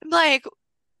 Yep. I'm like,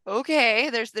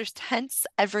 okay, there's tents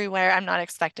everywhere. I'm not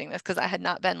expecting this because I had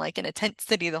not been like in a tent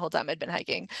city the whole time I'd been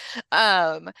hiking.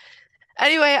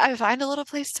 Anyway, I find a little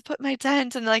place to put my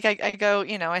tent, and like I go,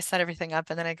 I set everything up,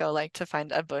 and then I go like to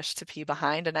find a bush to pee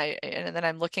behind, and then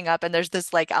I'm looking up, and there's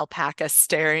this like alpaca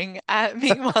staring at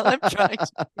me while I'm trying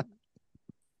to.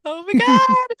 Oh my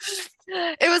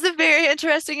God. It was a very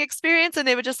interesting experience, and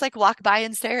they would just like walk by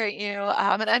and stare at you.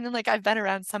 And I'm like, I've been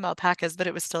around some alpacas, but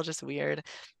it was still just weird.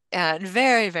 And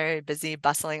very, very busy,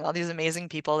 bustling, all these amazing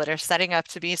people that are setting up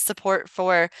to be support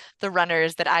for the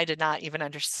runners that I did not even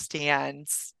understand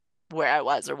where I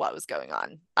was or what was going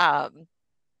on. I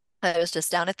was just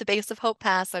down at the base of Hope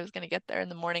Pass. I was going to get there in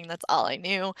the morning. That's all I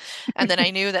knew. And then I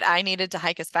knew that I needed to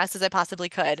hike as fast as I possibly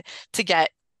could to get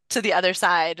to the other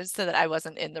side so that I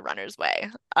wasn't in the runner's way.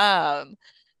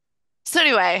 So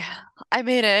anyway, I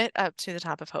made it up to the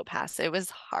top of Hope Pass. It was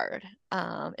hard.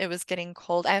 It was getting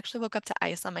cold. I actually woke up to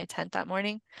ice on my tent that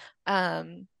morning.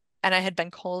 And I had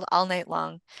been cold all night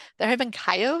long. There had been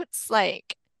coyotes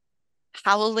like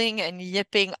howling and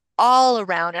yipping all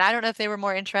around. And I don't know if they were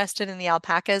more interested in the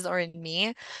alpacas or in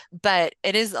me, but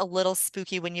it is a little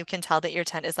spooky when you can tell that your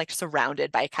tent is like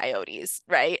surrounded by coyotes,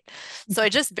 right? So I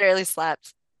just barely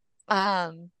slept.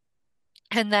 And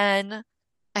then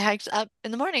I hiked up in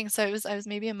the morning. So I was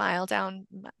maybe a mile down,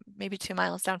 maybe 2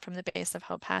 miles down from the base of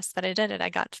Hope Pass, but I did it. I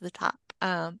got to the top.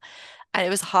 And it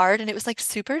was hard, and it was like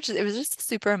it was just a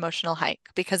super emotional hike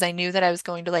because I knew that I was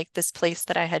going to like this place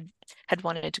that I had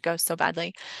wanted to go so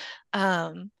badly.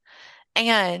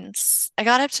 And I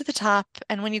got up to the top,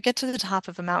 and when you get to the top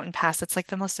of a mountain pass, it's like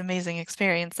the most amazing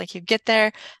experience. Like you get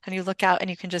there and you look out and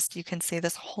you can see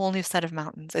this whole new set of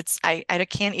mountains. I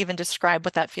can't even describe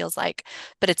what that feels like,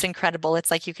 but it's incredible.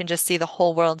 It's like you can just see the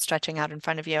whole world stretching out in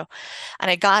front of you.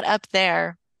 And I got up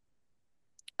there,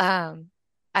 and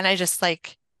I just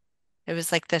like It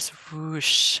was like this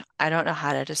whoosh. I don't know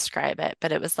how to describe it,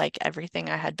 but it was like everything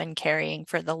I had been carrying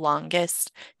for the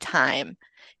longest time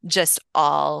just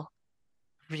all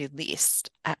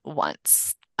released at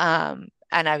once. And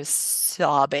I was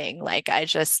sobbing. Like I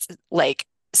just like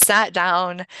sat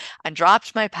down and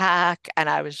dropped my pack and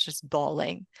I was just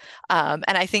bawling. And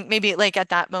I think maybe like at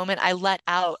that moment I let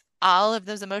out all of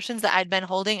those emotions that I'd been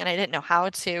holding and I didn't know how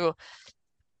to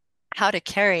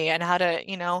carry and how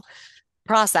to,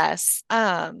 process.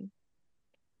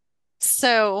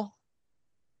 So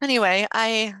anyway,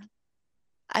 I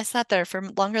sat there for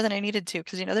longer than I needed to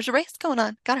because there's a race going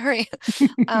on. Gotta hurry.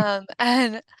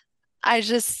 And I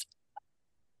just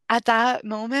at that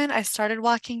moment I started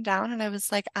walking down and I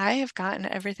was like, I have gotten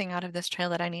everything out of this trail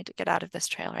that I need to get out of this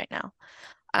trail right now.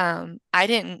 I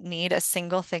didn't need a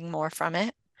single thing more from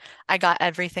it. I got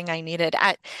everything I needed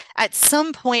at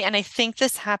some point, and I think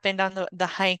this happened on the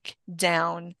hike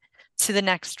down to the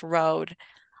next road.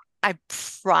 I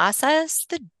processed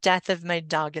the death of my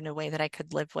dog in a way that I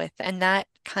could live with. And that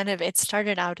kind of it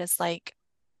started out as like,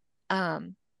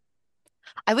 um,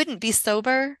 I wouldn't be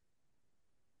sober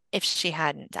if she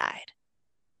hadn't died,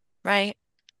 right?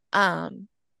 Um,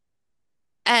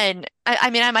 And I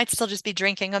mean, I might still just be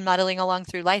drinking and muddling along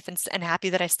through life and happy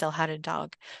that I still had a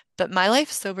dog. But my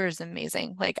life sober is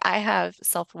amazing. Like I have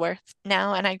self-worth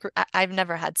now, and I've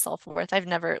never had self-worth. I've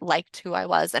never liked who I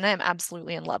was, and I'm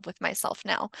absolutely in love with myself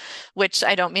now, which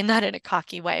I don't mean that in a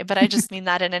cocky way, but I just mean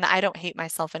that in an I don't hate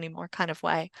myself anymore kind of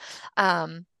way.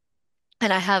 Um,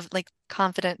 and I have like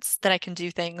confidence that I can do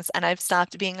things, and I've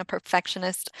stopped being a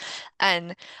perfectionist,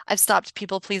 and I've stopped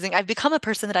people pleasing. I've become a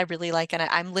person that I really like, and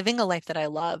I'm living a life that I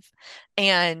love.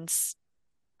 And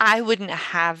I wouldn't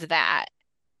have that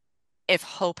if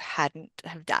Hope hadn't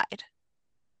have died.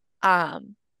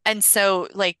 And so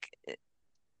like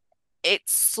it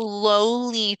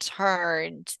slowly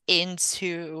turned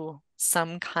into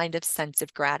some kind of sense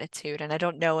of gratitude. And I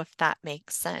don't know if that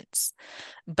makes sense,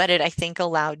 but it, I think,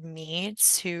 allowed me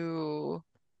to,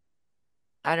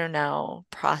 I don't know,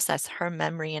 process her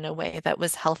memory in a way that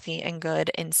was healthy and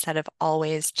good instead of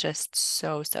always just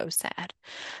so, so sad.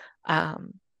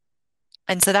 Um,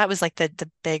 and so that was like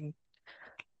the big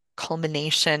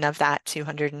culmination of that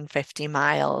 250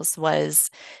 miles was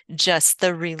just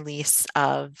the release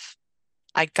of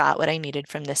I got what I needed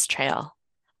from this trail.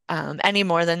 Any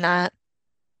more than that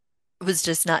was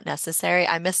just not necessary.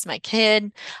 I missed my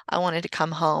kid. I wanted to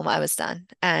come home. I was done.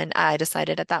 And I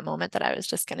decided at that moment that I was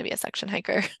just going to be a section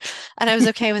hiker. And I was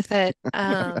okay with it.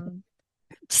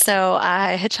 So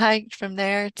I hitchhiked from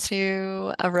there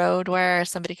to a road where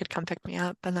somebody could come pick me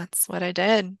up, and that's what I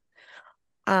did.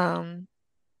 Um,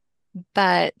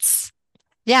 but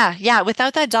yeah,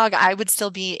 without that dog, I would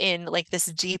still be in like this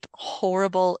deep,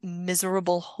 horrible,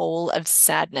 miserable hole of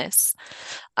sadness.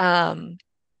 Um,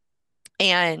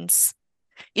 and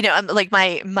I'm like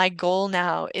my goal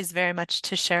now is very much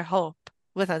to share hope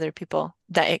with other people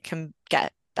that it can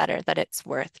get better, that it's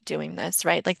worth doing this,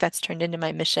 right? Like that's turned into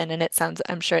my mission, and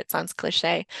I'm sure it sounds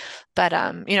cliche, but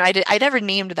I never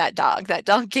named that dog. That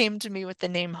dog came to me with the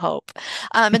name Hope.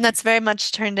 And that's very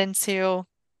much turned into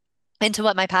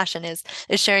what my passion is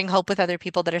sharing hope with other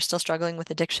people that are still struggling with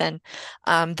addiction,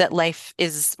 that life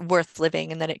is worth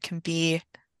living and that it can be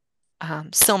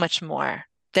so much more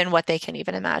than what they can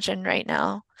even imagine right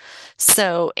now.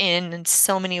 So in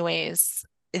so many ways,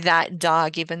 that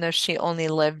dog, even though she only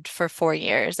lived for 4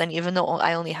 years, and even though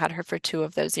I only had her for 2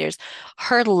 of those years,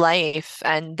 her life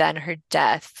and then her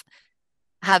death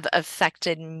have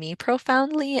affected me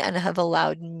profoundly and have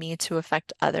allowed me to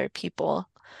affect other people.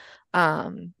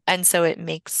 And so it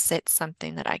makes it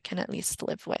something that I can at least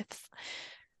live with.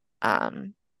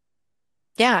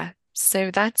 Yeah.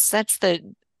 So that's like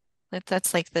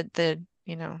the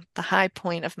high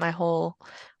point of my whole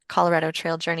Colorado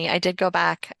Trail journey. I did go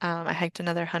back. I hiked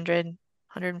another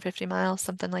 150 miles,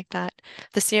 something like that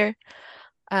this year.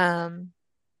 Um,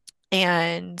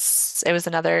 and it was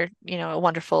another, a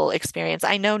wonderful experience.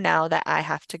 I know now that I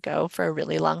have to go for a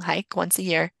really long hike once a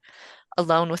year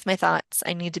alone with my thoughts.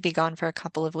 I need to be gone for a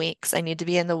couple of weeks. I need to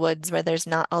be in the woods where there's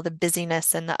not all the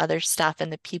busyness and the other stuff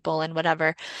and the people and whatever.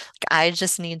 Like, I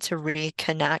just need to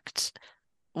reconnect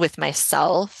with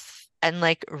myself and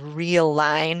like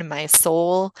realign my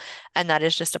soul. And that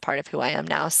is just a part of who I am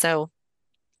now. So,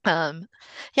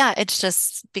 yeah, it's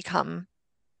just become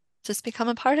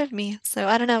a part of me. So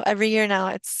I don't know, every year now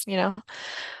it's, 1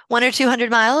 or 200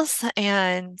 miles,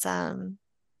 and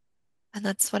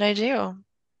that's what I do.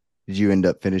 Did you end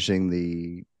up finishing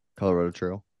the Colorado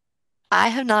Trail? I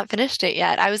have not finished it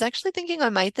yet. I was actually thinking I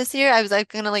might this year. I was like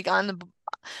kind of like on the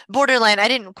borderline. I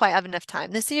didn't quite have enough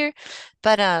time this year,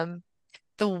 but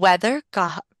the weather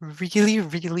got really,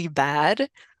 really bad.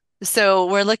 So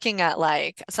we're looking at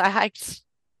like, so I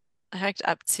hiked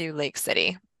up to Lake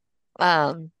City.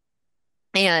 Um,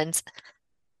 and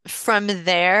from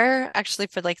there, actually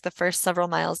for like the first several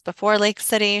miles before Lake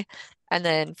City, and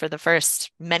then for the first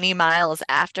many miles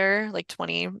after, like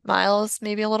 20 miles,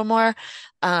 maybe a little more,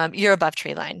 you're above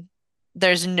tree line.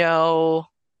 There's no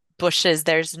bushes,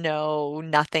 there's no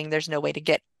nothing, there's no way to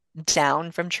get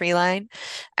down from tree line.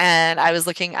 And I was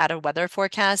looking at a weather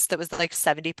forecast that was like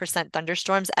 70%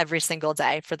 thunderstorms every single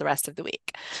day for the rest of the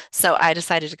week. So I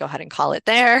decided to go ahead and call it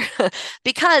there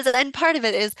because, and part of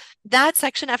it is that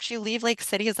section after you leave Lake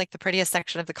City is like the prettiest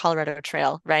section of the Colorado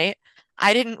Trail, right?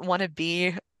 I didn't want to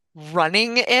be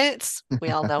running it. We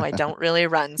all know I don't really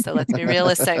run, so let's be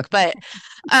realistic. But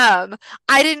I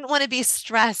didn't want to be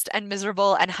stressed and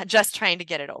miserable and just trying to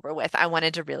get it over with. I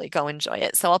wanted to really go enjoy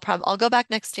it. So I'll go back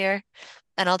next year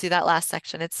and I'll do that last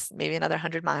section. It's maybe another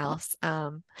 100 miles.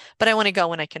 But I want to go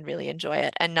when I can really enjoy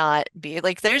it and not be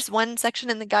like there's one section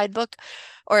in the guidebook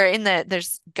or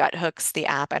there's Gut Hooks, the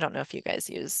app. I don't know if you guys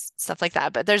use stuff like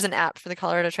that, but there's an app for the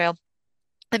Colorado Trail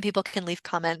and people can leave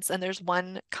comments. And there's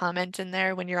one comment in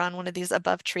there when you're on one of these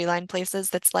above tree line places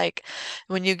that's like,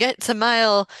 when you get to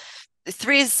mile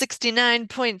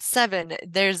 369.7,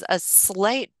 there's a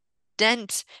slight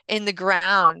dent in the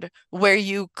ground where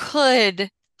you could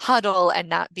huddle and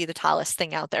not be the tallest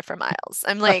thing out there for miles.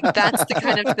 I'm like, that's the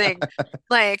kind of thing.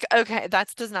 Like, okay, that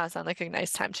does not sound like a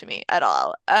nice time to me at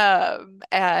all.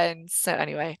 And so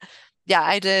anyway, yeah,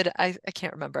 I did. I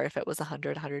can't remember if it was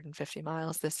 100, 150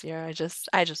 miles this year. I just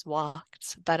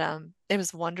walked, but it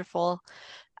was wonderful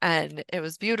and it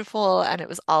was beautiful and it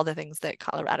was all the things that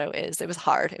Colorado is. It was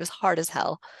hard. It was hard as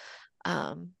hell.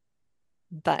 And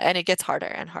it gets harder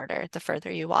and harder the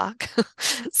further you walk.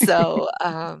 So,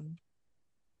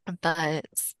 but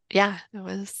yeah, it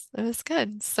was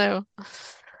good. So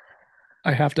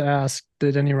I have to ask,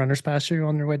 did any runners pass you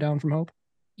on your way down from Hope?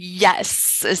 yes.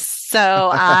 So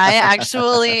I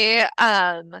actually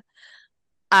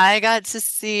I got to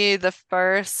see the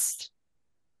first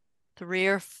 3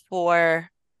 or 4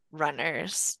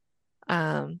 runners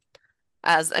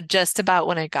as just about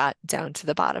when I got down to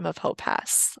the bottom of Hope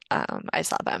Pass. I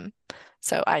saw them.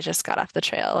 So I just got off the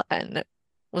trail and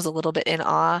was a little bit in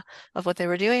awe of what they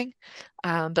were doing.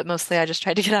 But mostly I just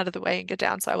tried to get out of the way and get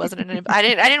down. So I wasn't in I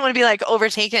didn't want to be like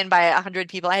overtaken by 100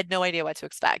 people. I had no idea what to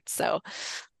expect. So,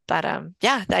 but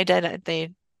yeah, I did.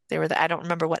 They were I don't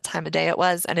remember what time of day it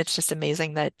was. And it's just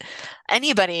amazing that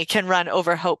anybody can run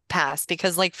over Hope Pass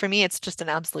because like for me, it's just an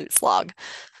absolute slog.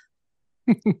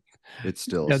 It's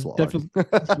still Yeah, a slog.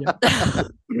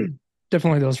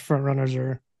 Definitely those front runners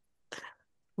are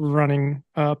running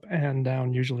up and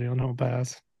down usually on Hope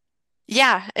Pass.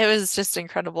 Yeah, it was just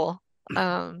incredible.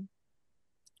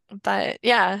 But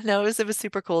yeah, no, it was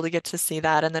super cool to get to see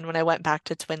that. And then when I went back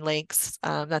to Twin Lakes,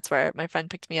 that's where my friend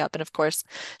picked me up. And of course,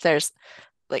 there's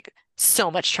like so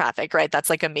much traffic, right? That's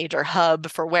like a major hub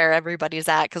for where everybody's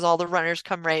at because all the runners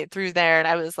come right through there. And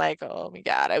I was like, oh my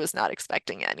God, I was not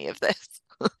expecting any of this.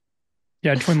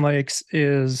 Yeah, Twin Lakes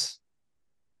is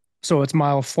so it's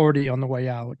mile 40 on the way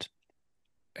out.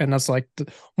 And that's like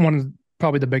one of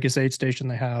probably the biggest aid station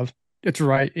they have. It's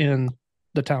right in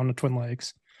the town of Twin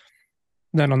Lakes.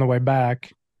 Then on the way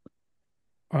back,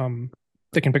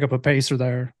 they can pick up a pacer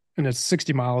there, and it's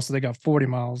 60 miles, so they got 40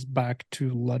 miles back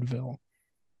to Leadville.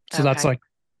 So Okay.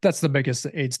 that's the biggest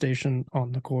aid station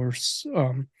on the course.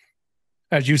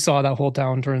 As you saw, that whole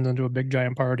town turned into a big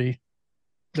giant party.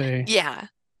 Yeah,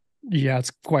 Yeah,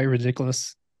 it's quite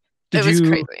ridiculous. it was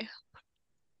crazy.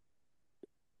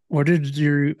 Where did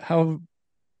your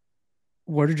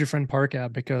friend park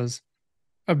at? Because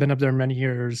I've been up there many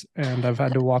years and I've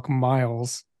had to walk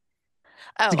miles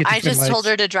to Oh, get to I Twin just told Lakes.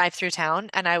 her to drive through town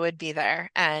and I would be there.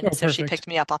 And Oh, so she perfect. picked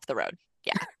me up off the road.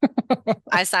 Yeah.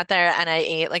 I sat there and I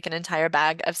ate like an entire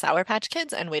bag of Sour Patch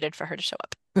Kids and waited for her to show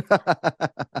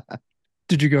up.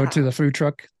 Did you go to Uh, the food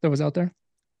truck that was out there?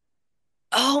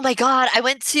 oh my God.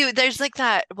 There's like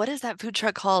what is that food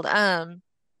truck called? I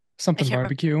Something can't remember.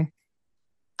 barbecue.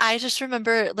 I just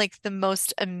remember like the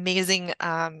most amazing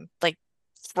like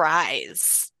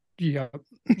fries. Yeah.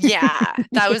 Yeah,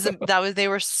 they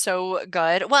were so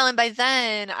good. Well, and by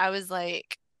then I was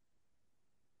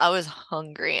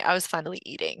hungry. I was finally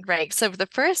eating, right? So for the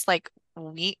first like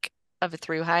week of a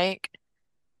through hike,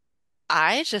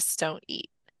 I just don't eat.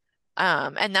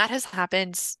 And that has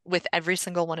happened with every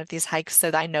single one of these hikes, so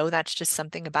that I know that's just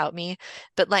something about me.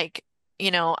 But like,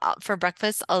 for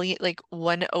breakfast, I'll eat like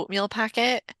one oatmeal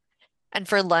packet And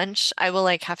for lunch, I will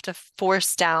like have to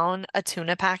force down a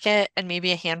tuna packet and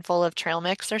maybe a handful of trail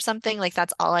mix or something. Like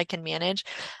that's all I can manage.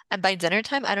 And by dinner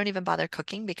time, I don't even bother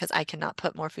cooking because I cannot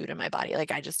put more food in my body.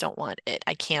 Like I just don't want it.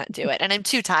 I can't do it. And I'm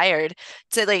too tired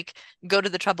to like go to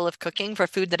the trouble of cooking for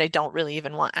food that I don't really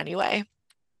even want anyway.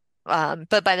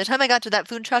 But by the time I got to that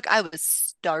food truck, I was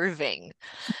starving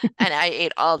and I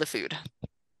ate all the food.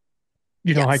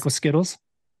 You don't hike Yes. with Skittles?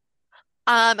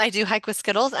 I do hike with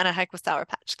Skittles and I hike with Sour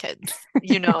Patch Kids.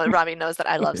 You know, Robbie knows that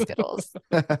I love Skittles.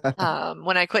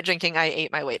 When I quit drinking, I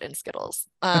ate my weight in Skittles.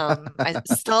 I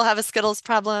still have a Skittles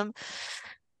problem.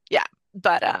 Yeah,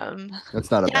 but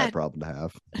That's not a yeah, bad problem to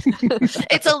have.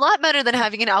 it's a lot better than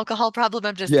having an alcohol problem,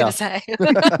 I'm just Yeah. gonna say.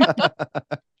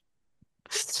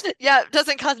 Yeah, it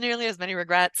doesn't cause nearly as many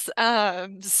regrets.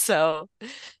 So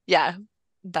yeah,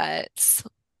 but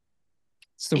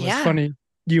So it's yeah, funny.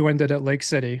 You ended at Lake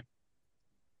City,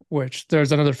 which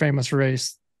there's another famous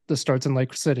race that starts in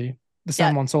Lake City, the San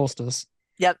yeah, Juan solstice.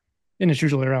 yep, And it's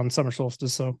usually around summer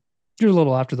solstice. So you're a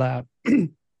little after that.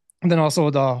 And then also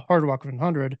the Hard Rock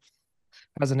 100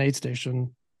 has an aid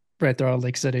station right there at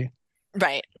Lake City.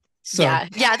 right. So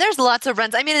Yeah, there's lots of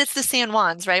runs. I mean, it's the San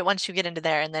Juans, right? Once you get into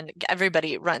there, and then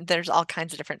everybody there's all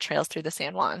kinds of different trails through the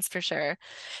San Juans for sure.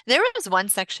 There was one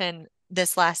section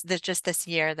just this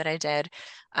year that I did.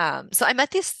 So I met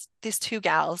these two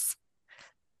gals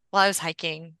while I was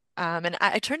hiking. And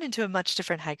I turned into a much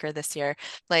different hiker this year.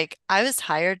 Like I was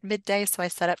tired midday, so I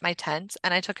set up my tent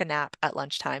and I took a nap at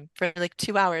lunchtime for like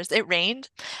 2 hours. It rained,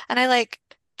 and I like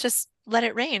just let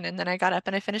it rain, and then I got up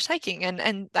and I finished hiking,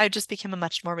 and I just became a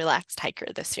much more relaxed hiker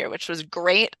this year, which was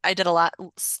great. I did a lot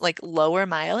like lower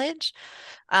mileage,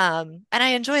 and I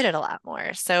enjoyed it a lot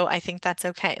more. So I think that's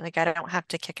okay. Like I don't have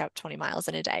to kick out 20 miles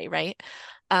in a day, right?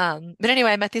 But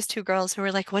anyway, I met these two girls who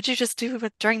were like, "What'd you just do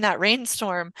during that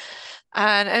rainstorm?"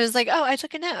 And I was like, "Oh, I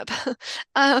took a nap."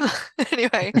 Um,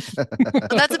 anyway,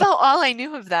 that's about all I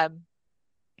knew of them.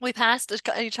 We passed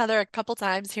each other a couple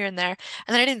times here and there,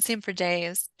 and then I didn't see him for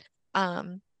days.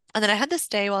 And then I had this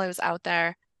day while I was out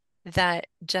there that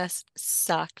just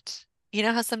sucked. You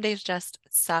know how some days just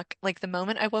suck? Like the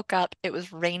moment I woke up, it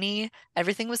was rainy,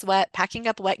 everything was wet. Packing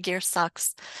up wet gear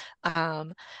sucks.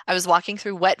 Um, I was walking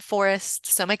through wet forest,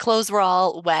 so my clothes were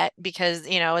all wet because,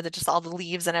 just all the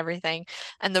leaves and everything.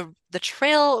 And the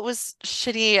trail was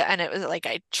shitty, and it was like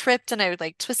I tripped and I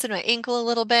like twisted my ankle a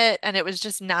little bit, and it was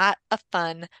just not a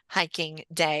fun hiking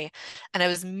day. And I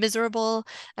was miserable,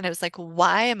 and I was like,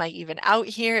 why am I even out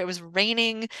here? It was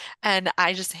raining, and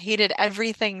I just hated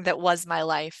everything that was my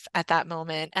life at that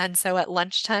moment. And so at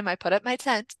lunchtime, I put up my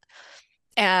tent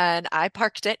and I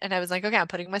parked it, and I was like, okay, I'm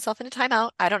putting myself in a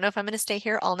timeout. I don't know if I'm going to stay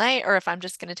here all night or if I'm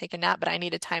just going to take a nap, but I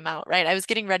need a timeout, right? I was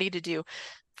getting ready to do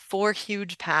 4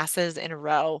 huge passes in a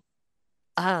row.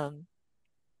 Um,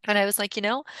 and I was like,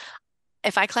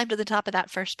 if I climb to the top of that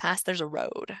first pass, there's a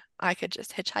road. I could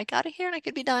just hitchhike out of here and I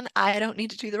could be done. I don't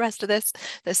need to do the rest of this.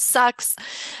 This sucks.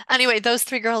 Anyway, those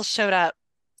three girls showed up,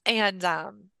 and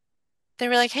they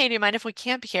were like, "Hey, do you mind if we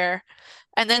camp here?"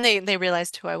 And then they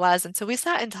realized who I was, and so we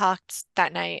sat and talked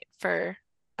that night for,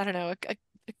 I don't know,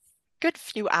 a good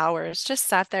few hours. Just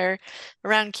sat there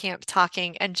around camp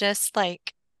talking and just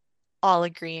like all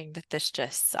agreeing that this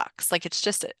just sucks. Like it's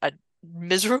just a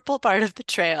miserable part of the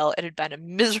trail. It had been a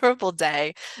miserable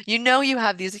day. You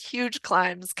have these huge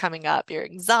climbs coming up. You're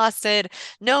exhausted.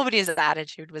 Nobody's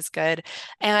attitude was good.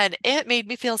 And it made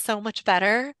me feel so much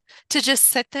better to just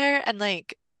sit there and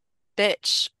like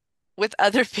bitch with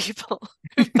other people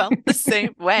who felt the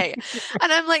same way.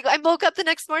 And I'm like, I woke up the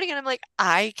next morning and I'm like,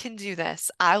 I can do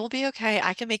this. I will be okay.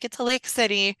 I can make it to Lake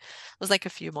City. It was like a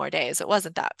few more days. It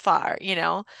wasn't that far,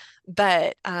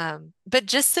 but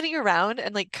just sitting around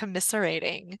and like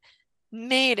commiserating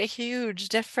made a huge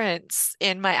difference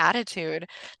in my attitude.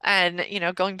 And,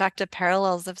 going back to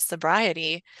parallels of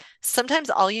sobriety, sometimes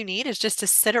all you need is just to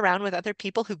sit around with other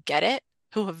people who get it,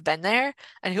 who have been there,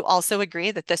 and who also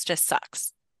agree that this just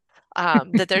sucks.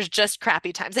 That there's just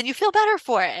crappy times and you feel better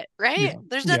for it, right? yeah,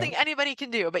 There's yeah, nothing anybody can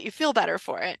do, but you feel better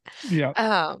for it. yeah.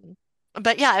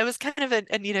 But yeah, it was kind of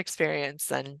a neat experience,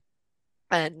 and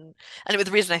the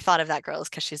reason I thought of that girl is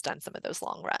because she's done some of those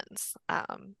long runs,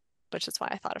 which is why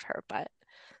I thought of her. But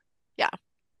yeah,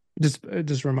 It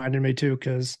just reminded me too,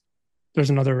 because there's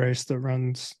another race that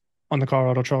runs on the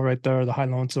Colorado Trail right there, the High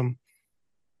Lonesome.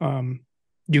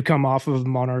 You come off of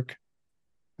Monarch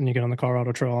and you get on the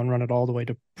Colorado Trail and run it all the way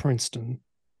to Princeton.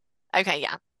 okay,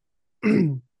 yeah.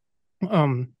 Good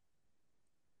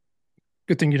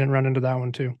thing you didn't run into that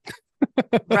one too.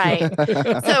 Right.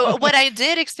 So what I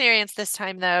did experience this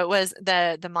time though was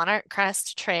the Monarch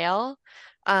Crest Trail.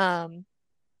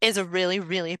 is a really,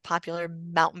 really popular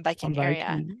mountain biking I'm like,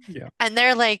 area. yeah. And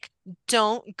they're like,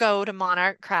 don't go to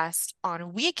Monarch Crest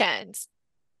on weekends.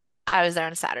 I was there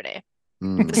on a Saturday.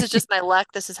 This is just my luck.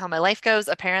 This is how my life goes,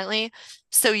 apparently.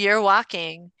 So you're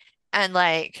walking, and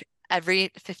like every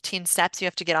 15 steps, you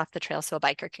have to get off the trail so a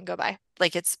biker can go by.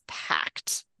 Like it's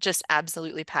packed, just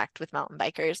absolutely packed with mountain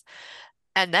bikers.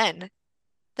 And then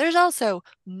there's also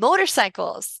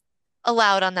motorcycles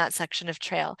allowed on that section of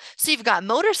trail. So you've got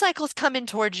motorcycles coming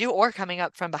towards you or coming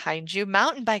up from behind you,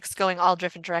 mountain bikes going all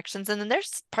different directions. And then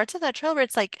there's parts of that trail where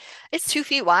it's like it's 2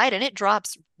 feet wide and it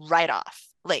drops right off.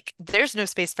 Like there's no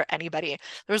space for anybody.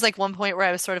 There was like one point where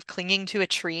I was sort of clinging to a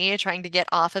tree, trying to get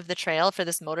off of the trail for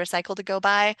this motorcycle to go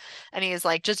by. And he is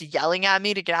like just yelling at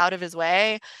me to get out of his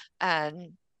way.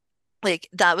 And like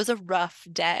that was a rough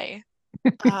day.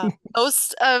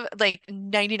 Most of like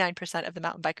 99% of the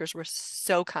mountain bikers were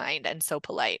so kind and so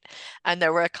polite. And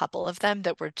there were a couple of them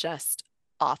that were just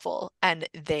awful and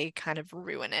they kind of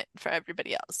ruin it for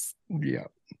everybody else. Yeah.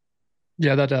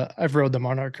 Yeah, that I've rode the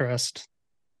Monarch Crest,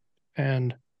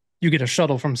 and you get a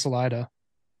shuttle from Salida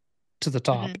to the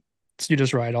top. Mhm. So you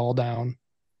just ride all down.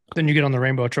 Then you get on the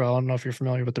Rainbow Trail. I don't know if you're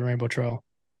familiar with the Rainbow Trail.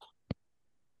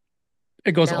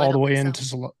 It goes No, I all the don't way think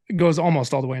so. into it goes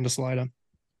almost all the way into Salida.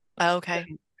 Oh, okay.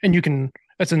 And you can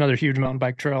that's another huge mountain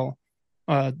bike trail.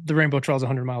 The Rainbow Trail is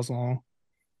 100 miles long.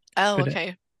 Oh, But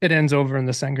okay. it ends over in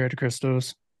the Sangre de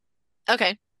Cristos.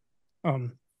 Okay.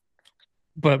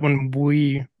 But when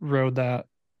we rode that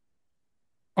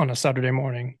on a Saturday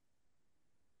morning,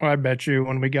 I bet you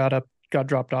when we got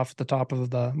dropped off at the top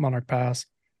of the Monarch Pass,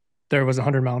 there was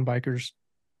 100 mountain bikers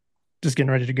just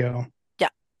getting ready to go. Yeah.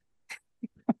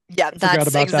 Yeah, I forgot that's about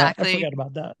that. I exactly. forgot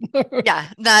about that. Yeah,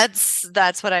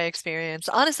 that's what I experienced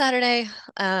on a Saturday.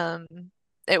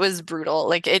 It was brutal.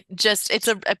 Like it's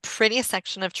a pretty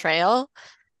section of trail.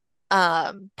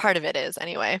 Part of it is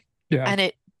anyway. Yeah. And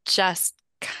it just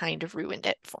kind of ruined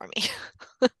it for me.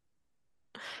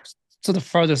 So the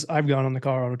farthest I've gone on the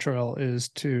Colorado Trail is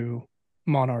to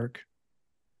Monarch.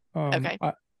 Okay.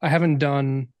 I haven't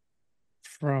done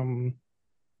from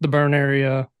the Burn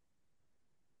area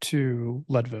to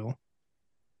Leadville.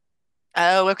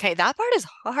 Oh, okay. That part is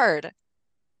hard.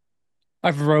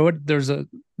 I've rode. There's a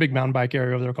big mountain bike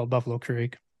area over there called Buffalo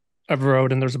Creek. I've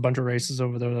rode, and there's a bunch of races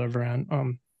over there that I've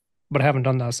ran. But I haven't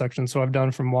done that section. So I've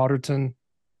done from Waterton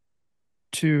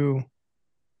to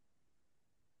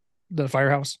the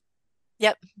firehouse.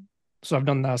 Yep. So I've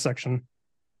done that section.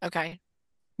 Okay.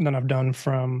 And then I've done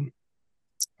from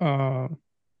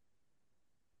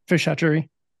Fish Hatchery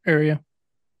area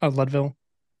of Leadville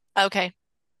Okay.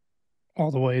 all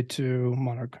the way to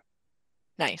Monarch.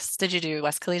 Nice. Did you do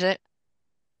West Collegiate?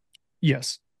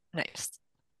 Yes. Nice.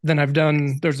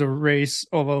 Then there's a race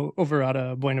over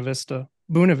at Buena Vista,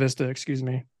 excuse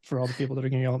me, for all the people that are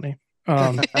going to yell at me.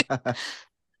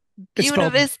 Buena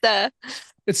Vista.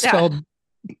 It's Yeah. spelled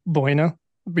Buena,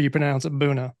 but you pronounce it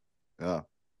Buna. Oh.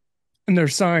 And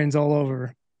there's signs all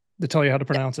over that tell you how to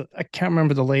pronounce it. I can't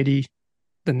remember the lady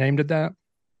that named it that.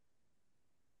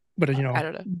 But, I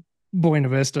don't know. Buena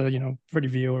Vista, Pretty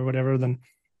View or whatever. Then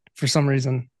for some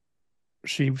reason,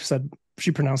 she said she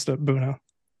pronounced it Buna.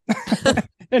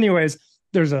 Anyways,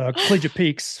 there's a Collegiate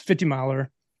Peaks 50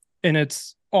 miler, and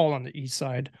it's all on the east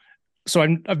side. So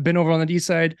I've been over on the east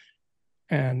side,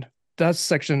 and that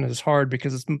section is hard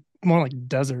because it's more like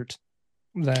desert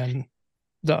than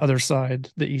the other side,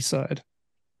 the east side.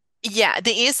 Yeah,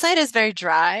 the east side is very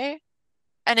dry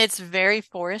and it's very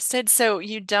forested. So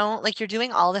you don't like you're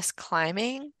doing all this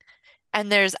climbing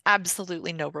and there's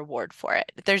absolutely no reward for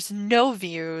it. There's no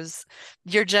views.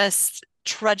 You're just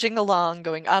trudging along,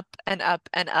 going up and up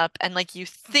and up. And like you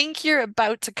think you're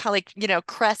about to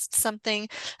crest something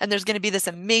and there's going to be this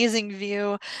amazing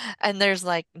view. And there's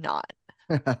like not.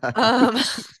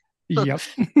 Yep.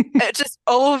 Just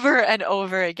over and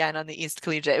over again on the East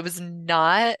Collegiate. It was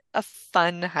not a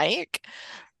fun hike.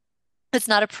 It's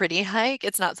not a pretty hike.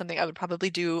 It's not something I would probably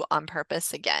do on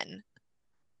purpose again.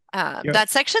 Yep. That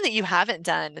section that you haven't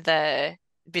done, the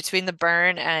between the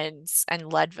Burn and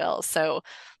Leadville. So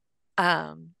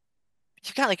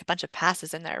you've got like a bunch of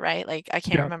passes in there, right? Like I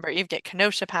can't Yeah. remember. You get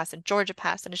Kenosha Pass and Georgia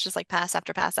Pass, and it's just like pass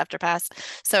after pass after pass.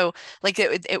 So like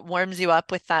it warms you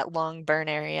up with that long burn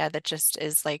area that just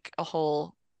is like a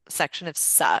whole section of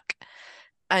suck.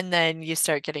 And then you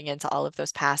start getting into all of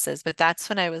those passes. But that's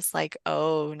when I was like,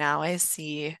 oh, now I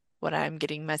see what I'm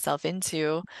getting myself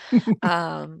into.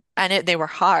 And they were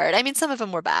hard. I mean, some of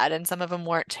them were bad and some of them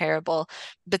weren't terrible.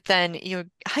 But then you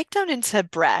hike down into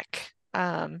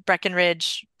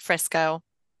Breckenridge, Frisco.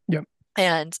 Yep.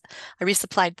 And I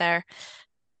resupplied there.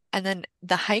 And then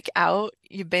the hike out,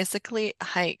 you basically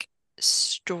hike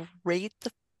straight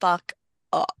the fuck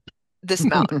up this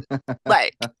mountain.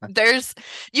 Like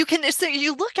you can, so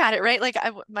you look at it, right? Like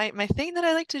my thing that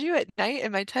I like to do at night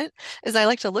in my tent is I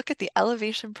like to look at the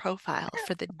elevation profile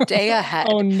for the day ahead.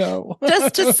 Oh no.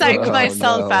 Just to psych Oh,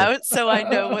 myself no. out so I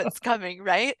know what's coming,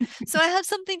 right? So I have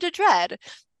something to dread.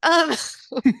 And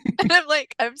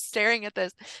I'm staring at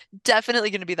this. Definitely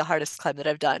going to be the hardest climb that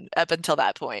I've done up until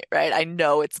that point, right? I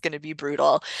know it's going to be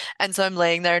brutal. And so I'm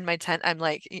laying there in my tent. I'm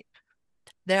like,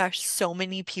 there are so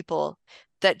many people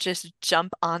that just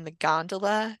jump on the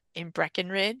gondola in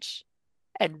Breckenridge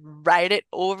and ride it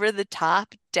over the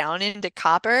top down into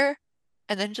Copper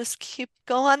and then just keep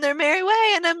go on their merry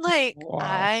way. And I'm like, Wow.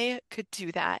 I could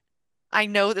do that. I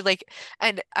know that, like,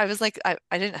 and I was like, I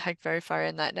didn't hike very far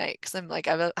in that night because I'm like,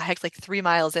 I hiked like 3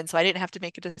 miles in, so I didn't have to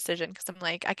make a decision because I'm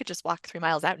like, I could just walk 3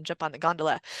 miles out and jump on the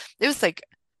gondola. It was like,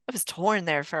 I was torn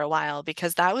there for a while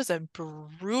because that was a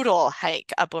brutal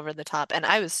hike up over the top, and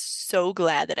I was so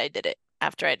glad that I did it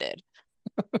after I did.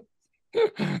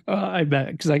 I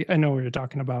bet, because I know what you're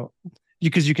talking about.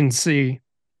 Because you can see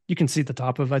the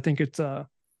top of, I think it's I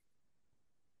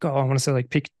want to say like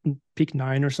peak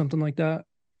 9 or something like that.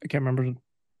 I can't remember.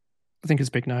 I think it's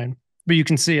peak 9, but you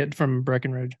can see it from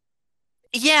Breckenridge.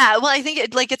 Yeah, well, I think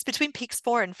it's between peaks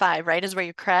 4 and 5, right? Is where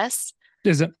you crest.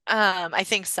 Is it? I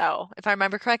think so, if I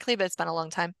remember correctly, but it's been a long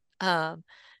time.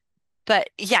 But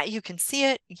yeah, you can see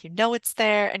it, you know it's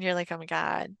there, and you're like, oh my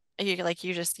God. And you're like,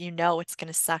 you know it's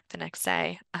gonna suck the next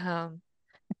day.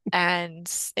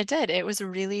 And it did. It was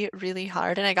really, really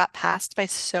hard, and I got passed by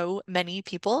so many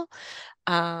people.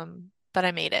 But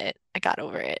I made it. I got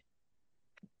over it.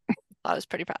 I was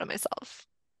pretty proud of myself.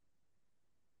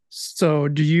 So,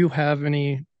 do you have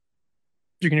any?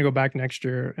 You're going to go back next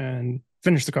year and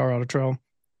finish the Colorado Trail.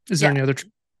 Is there Yeah.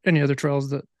 any other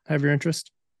trails that have your interest?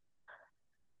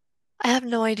 I have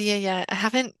no idea yet. I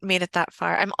haven't made it that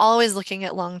far. I'm always looking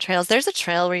at long trails. There's a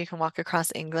trail where you can walk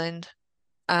across England.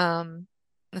 Um,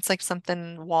 it's like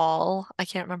something wall. I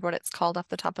can't remember what it's called off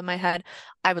the top of my head.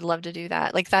 I would love to do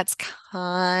that. Like that's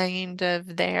kind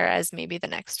of there as maybe the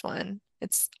next one.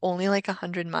 It's only like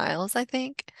 100 miles, I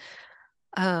think.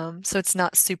 So it's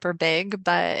not super big,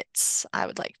 but I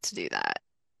would like to do that.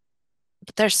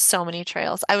 But there's so many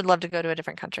trails. I would love to go to a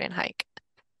different country and hike.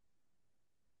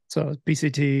 So,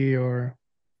 PCT or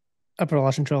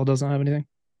Appalachian Trail doesn't have anything.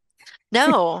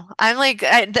 No, I'm like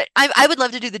I would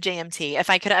love to do the JMT. If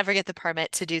I could ever get the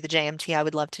permit to do the JMT, I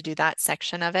would love to do that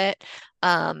section of it.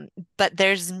 But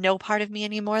there's no part of me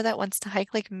anymore that wants to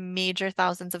hike like major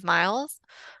thousands of miles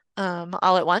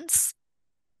all at once.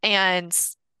 And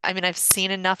I mean, I've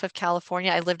seen enough of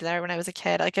California. I lived there when I was a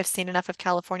kid. Like I've seen enough of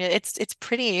California. It's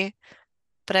pretty,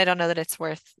 but I don't know that it's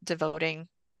worth devoting,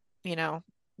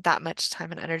 that much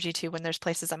time and energy to when there's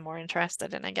places I'm more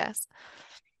interested in, I guess.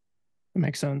 It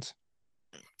makes sense.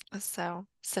 So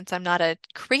since I'm not a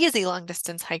crazy long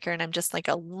distance hiker and I'm just like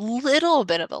a little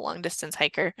bit of a long distance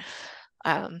hiker,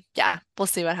 yeah, we'll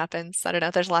see what happens. I don't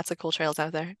know. There's lots of cool trails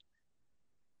out there.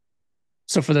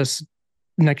 So for this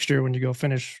next year, when you go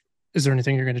finish, is there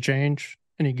anything you're going to change?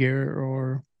 Any gear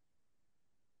or?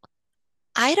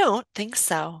 I don't think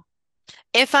so.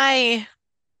 If I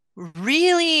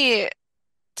really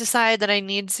decide that I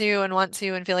need to and want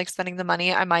to and feel like spending the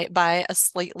money, I might buy a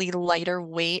slightly lighter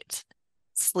weight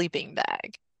sleeping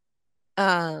bag.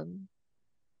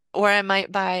 Or I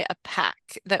might buy a pack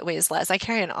that weighs less. I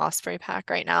carry an Osprey pack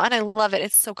right now and I love it.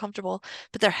 It's so comfortable,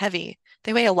 but they're heavy.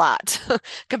 They weigh a lot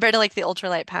compared to like the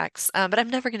ultralight packs. But I'm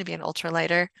never going to be an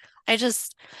ultralighter.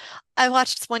 I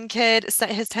watched one kid set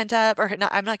his tent up, or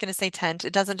not, I'm not going to say tent.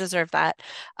 It doesn't deserve that.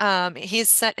 He's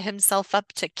set himself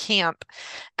up to camp.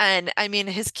 And I mean,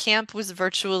 his camp was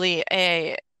virtually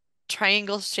a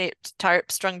triangle-shaped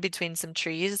tarp strung between some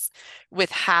trees with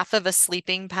half of a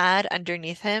sleeping pad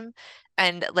underneath him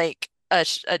and like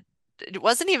it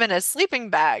wasn't even a sleeping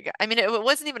bag. I mean, it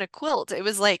wasn't even a quilt. It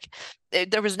was like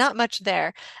there was not much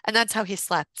there, and that's how he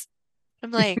slept.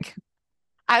 I'm like,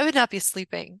 I would not be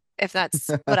sleeping if that's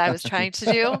what I was trying to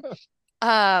do.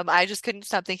 I just couldn't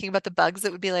stop thinking about the bugs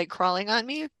that would be like crawling on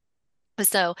me.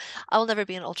 So I will never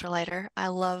be an ultralighter. I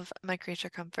love my creature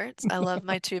comforts. I love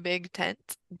my too big tent,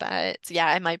 but yeah,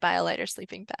 I might buy a lighter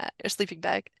sleeping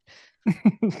bag.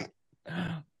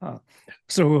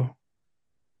 So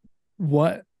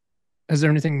what, is there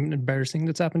anything embarrassing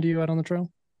that's happened to you out on the trail?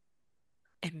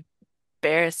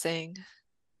 Embarrassing.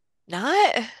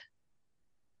 Not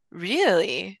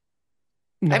really.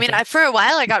 I mean, Nothing. for a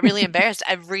while, I got really embarrassed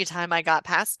every time I got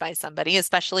passed by somebody,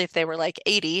 especially if they were like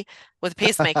 80 with a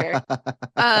pacemaker.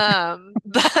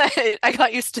 But I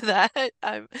got used to that.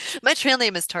 My trail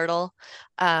name is Turtle,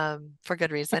 for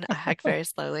good reason. I hike very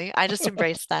slowly. I just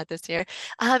embraced that this year.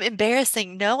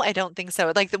 Embarrassing? No, I don't think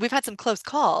so. Like we've had some close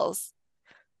calls.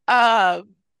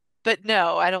 Um, but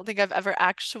no, I don't think I've ever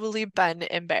actually been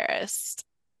embarrassed.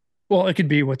 Well, it could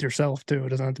be with yourself too. It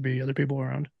doesn't have to be other people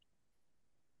around.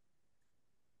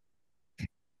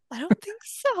 I don't think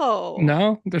so.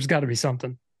 No, there's got to be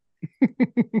something.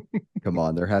 Come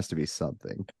on, there has to be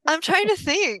something. I'm trying to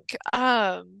think.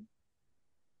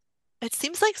 It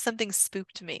seems like something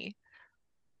spooked me,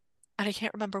 and I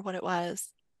can't remember what it was.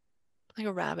 Like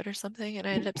a rabbit or something, and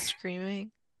I ended up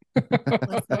screaming.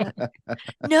 Was that?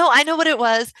 No, I know what it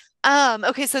was.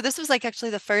 Okay, so this was like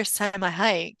actually the first time I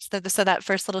hiked. So that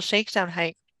first little shakedown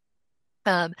hike.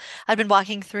 I'd been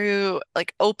walking through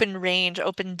like open range,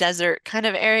 open desert kind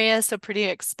of area, so pretty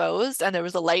exposed, and there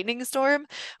was a lightning storm,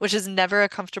 which is never a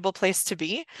comfortable place to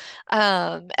be.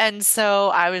 And so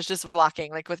I was just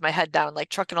walking like with my head down, like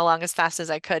trucking along as fast as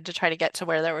I could to try to get to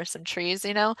where there were some trees,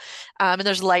 you know. And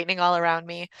there's lightning all around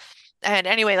me. And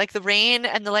anyway, like the rain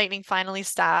and the lightning finally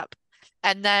stop.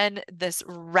 And then this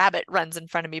rabbit runs in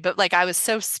front of me. But like I was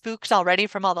so spooked already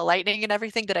from all the lightning and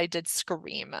everything that I did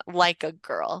scream like a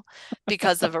girl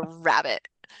because of a rabbit.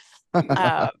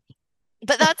 Uh,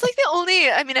 but that's like the only,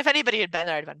 I mean, if anybody had been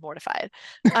there, I'd have been mortified.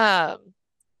 Um,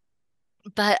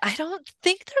 but I don't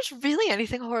think there's really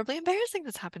anything horribly embarrassing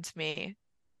that's happened to me.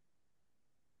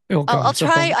 It'll I'll, come I'll at some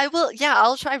try, point. I will, yeah,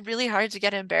 I'll try really hard to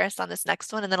get embarrassed on this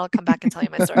next one, and then I'll come back and tell you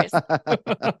my stories.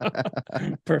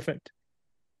 Perfect.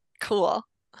 Cool.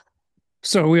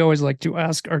 So we always like to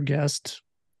ask our guest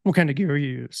what kind of gear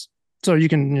you use. So you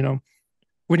can,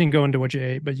 we didn't go into what you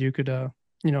ate, but you could,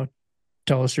 you know,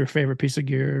 tell us your favorite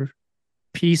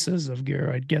pieces of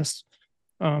gear, I guess.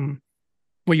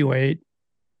 What you ate,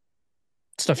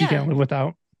 stuff you Yeah. can't live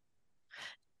without.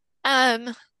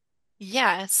 Um,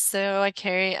 yeah, so I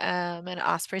carry an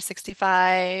Osprey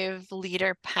 65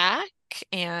 liter pack,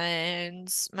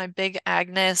 and my big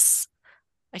Agnes,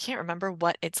 I can't remember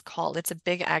what it's called. It's a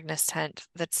big Agnes tent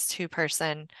that's 2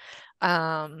 person.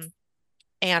 Um,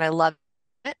 and I love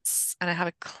it. And I have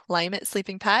a climate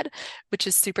sleeping pad, which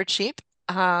is super cheap,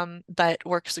 but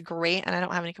works great, and I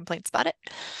don't have any complaints about it.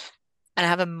 And I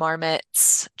have a Marmot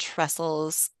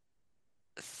Trestles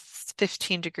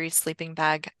 15-degree sleeping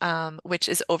bag, which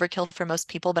is overkill for most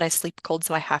people, but I sleep cold,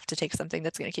 so I have to take something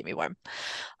that's going to keep me warm.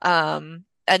 And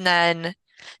then,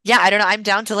 yeah, I don't know. I'm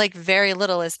down to like very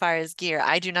little as far as gear.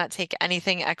 I do not take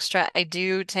anything extra. I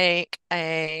do take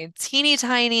a teeny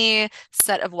tiny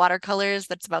set of watercolors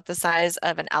that's about the size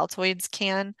of an Altoids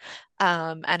can,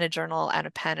 and a journal and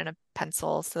a pen and a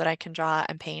pencil so that I can draw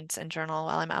and paint and journal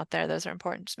while I'm out there. Those are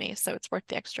important to me, so it's worth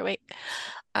the extra weight.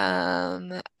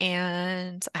 And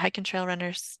I hike and trail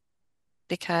runners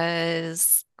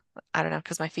because I don't know,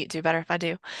 because my feet do better if I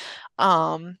do.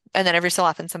 And then every so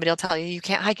often somebody will tell you you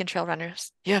can't hike in trail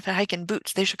runners. You have to hike in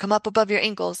boots. They should come up above your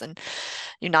ankles, and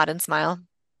you nod and smile.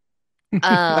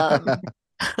 Um,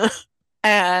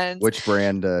 and Which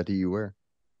brand do you wear?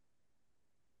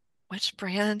 which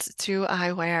brand do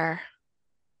I wear?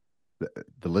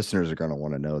 The listeners are going to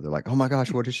want to know. They're like, oh my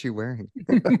gosh, what is she wearing?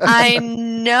 I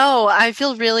know. I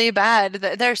feel really bad.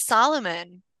 They're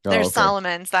Solomon. They're Oh, okay.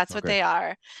 Solomons. That's what Okay. they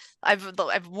are.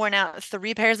 I've worn out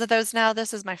 3 pairs of those now.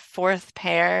 This is my 4th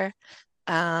pair.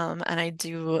 And I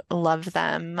do love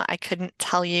them. I couldn't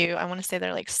tell you. I want to say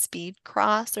they're like Speed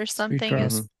Cross or something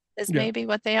Cross. is Yeah. maybe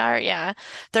what they are. Yeah.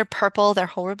 They're purple. They're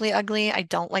horribly ugly. I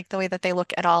don't like the way that they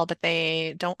look at all, but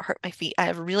they don't hurt my feet. I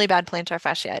have really bad plantar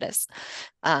fasciitis.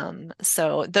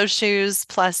 So those shoes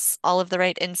plus all of the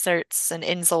right inserts and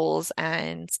insoles,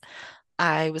 and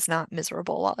I was not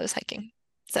miserable while I was hiking.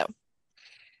 So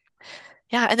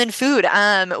yeah, and then food.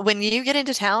 When you get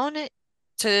into town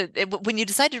when you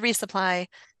decide to resupply,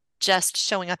 just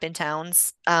showing up in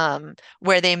towns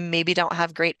where they maybe don't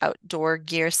have great outdoor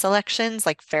gear selections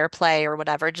like Fair Play or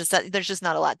whatever, just that there's just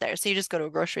not a lot there. So you just go to a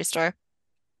grocery store.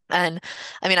 And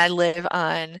I mean, I live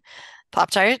on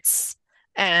Pop-Tarts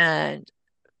and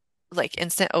like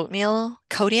instant oatmeal.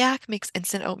 Kodiak makes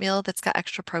instant oatmeal that's got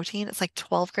extra protein. It's like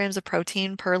 12 grams of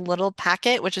protein per little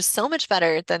packet, which is so much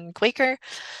better than Quaker.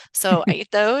 So I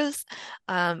eat those.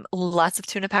 Lots of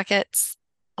tuna packets,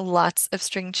 lots of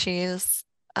string cheese.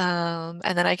 And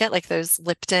then I get like those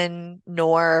Lipton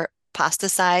Knorr pasta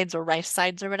sides or rice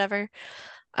sides or whatever.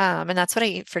 And that's what I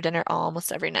eat for dinner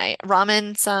almost every night.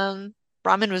 Ramen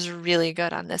was really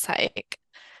good on this hike.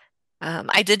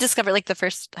 I did discover like the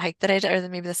first hike that I did, or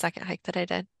maybe the second hike that I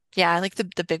did. Yeah, like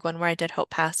the big one where I did Hope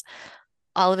Pass.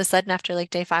 All of a sudden, after like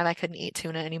day 5, I couldn't eat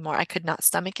tuna anymore. I could not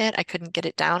stomach it. I couldn't get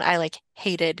it down. I like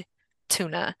hated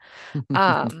tuna.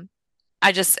 Um,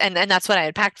 I just and that's what I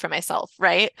had packed for myself,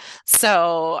 right?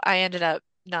 So I ended up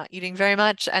not eating very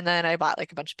much, and then I bought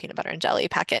like a bunch of peanut butter and jelly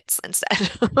packets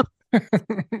instead.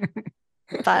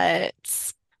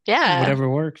 But yeah, Whatever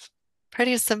works.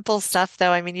 pretty simple stuff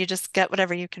though. I mean, you just get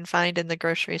whatever you can find in the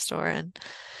grocery store and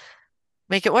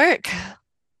make it work.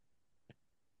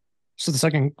 So the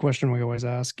second question we always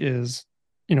ask is,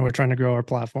 we're trying to grow our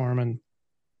platform and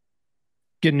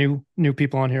get new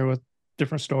people on here with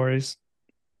different stories.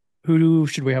 Who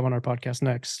should we have on our podcast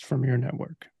next from your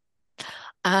network?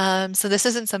 So this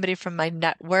isn't somebody from my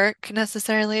network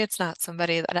necessarily. It's not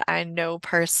somebody that I know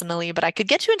personally, but I could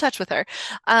get you in touch with her.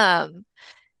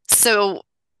 So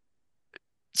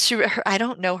I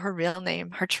don't know her real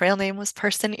name. Her trail name was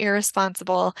Person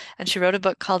Irresponsible, and she wrote a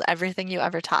book called Everything You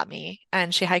Ever Taught Me.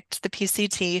 And she hiked the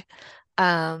PCT.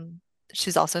 Um,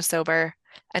 she's also sober.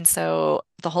 And so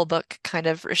the whole book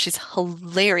she's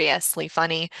hilariously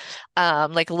funny,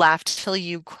 like laughed till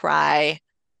you cry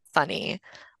funny.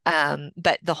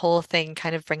 But the whole thing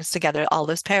kind of brings together all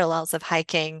those parallels of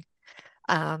hiking,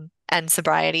 and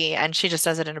sobriety, and she just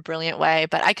does it in a brilliant way.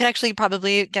 But I could actually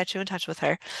probably get you in touch with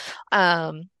her.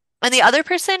 And the other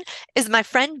person is my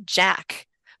friend Jack,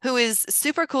 who is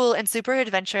super cool and super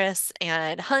adventurous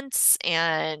and hunts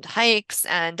and hikes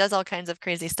and does all kinds of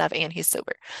crazy stuff, and he's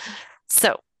sober.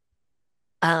 So,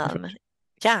 Perfect.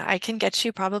 yeah, I can get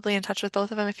you probably in touch with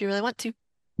both of them if you really want to.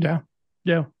 Yeah.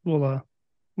 We'll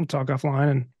talk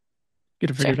offline and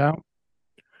get it figured out.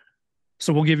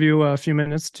 So we'll give you a few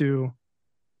minutes to,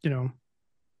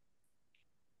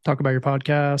 talk about your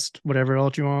podcast, whatever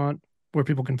else you want, where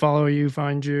people can follow you,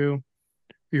 find you,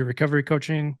 your recovery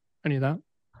coaching, any of that.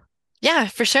 Yeah,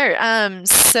 for sure.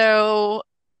 So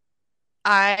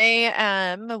I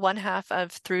am one half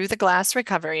of Through the Glass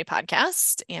Recovery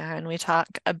podcast, and we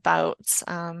talk about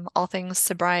all things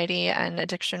sobriety and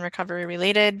addiction recovery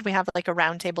related. We have like a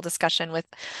roundtable discussion with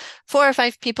 4 or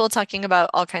 5 people talking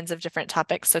about all kinds of different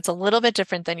topics. So it's a little bit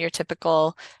different than your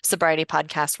typical sobriety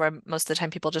podcast, where most of the time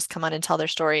people just come on and tell their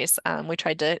stories. We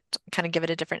tried to kind of give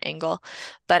it a different angle.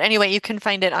 But anyway, you can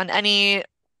find it on any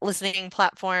listening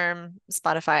platform,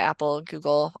 Spotify, Apple,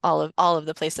 Google, all of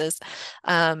the places.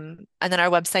 And then our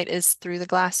website is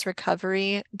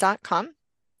throughtheglassrecovery.com.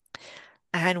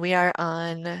 And we are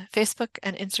on Facebook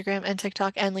and Instagram and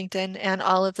TikTok and LinkedIn and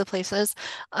all of the places,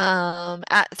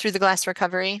 at Through the Glass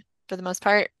Recovery for the most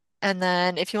part. And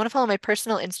then if you want to follow my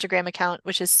personal Instagram account,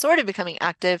 which is sort of becoming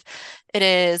active, it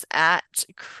is at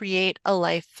Create a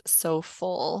Life So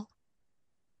Full.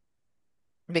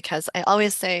 Because I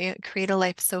always say, create a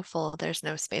life so full, there's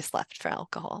no space left for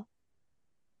alcohol.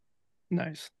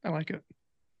 Nice. I like it.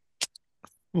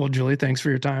 Well, Julie, thanks for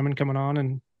your time and coming on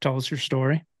and tell us your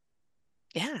story.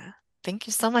 Yeah. Thank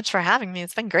you so much for having me.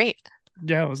 It's been great.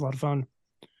 Yeah, it was a lot of fun.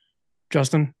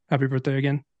 Justin, happy birthday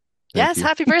again. Yes, you.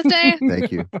 happy birthday.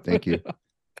 Thank you. Thank you.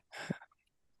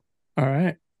 All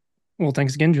right. Well,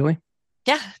 thanks again, Julie.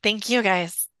 Yeah, thank you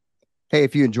guys. Hey,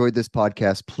 if you enjoyed this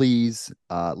podcast, please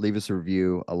leave us a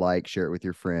review, a like, share it with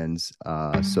your friends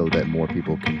so that more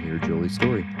people can hear Julie's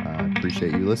story.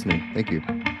 Appreciate you listening. Thank you.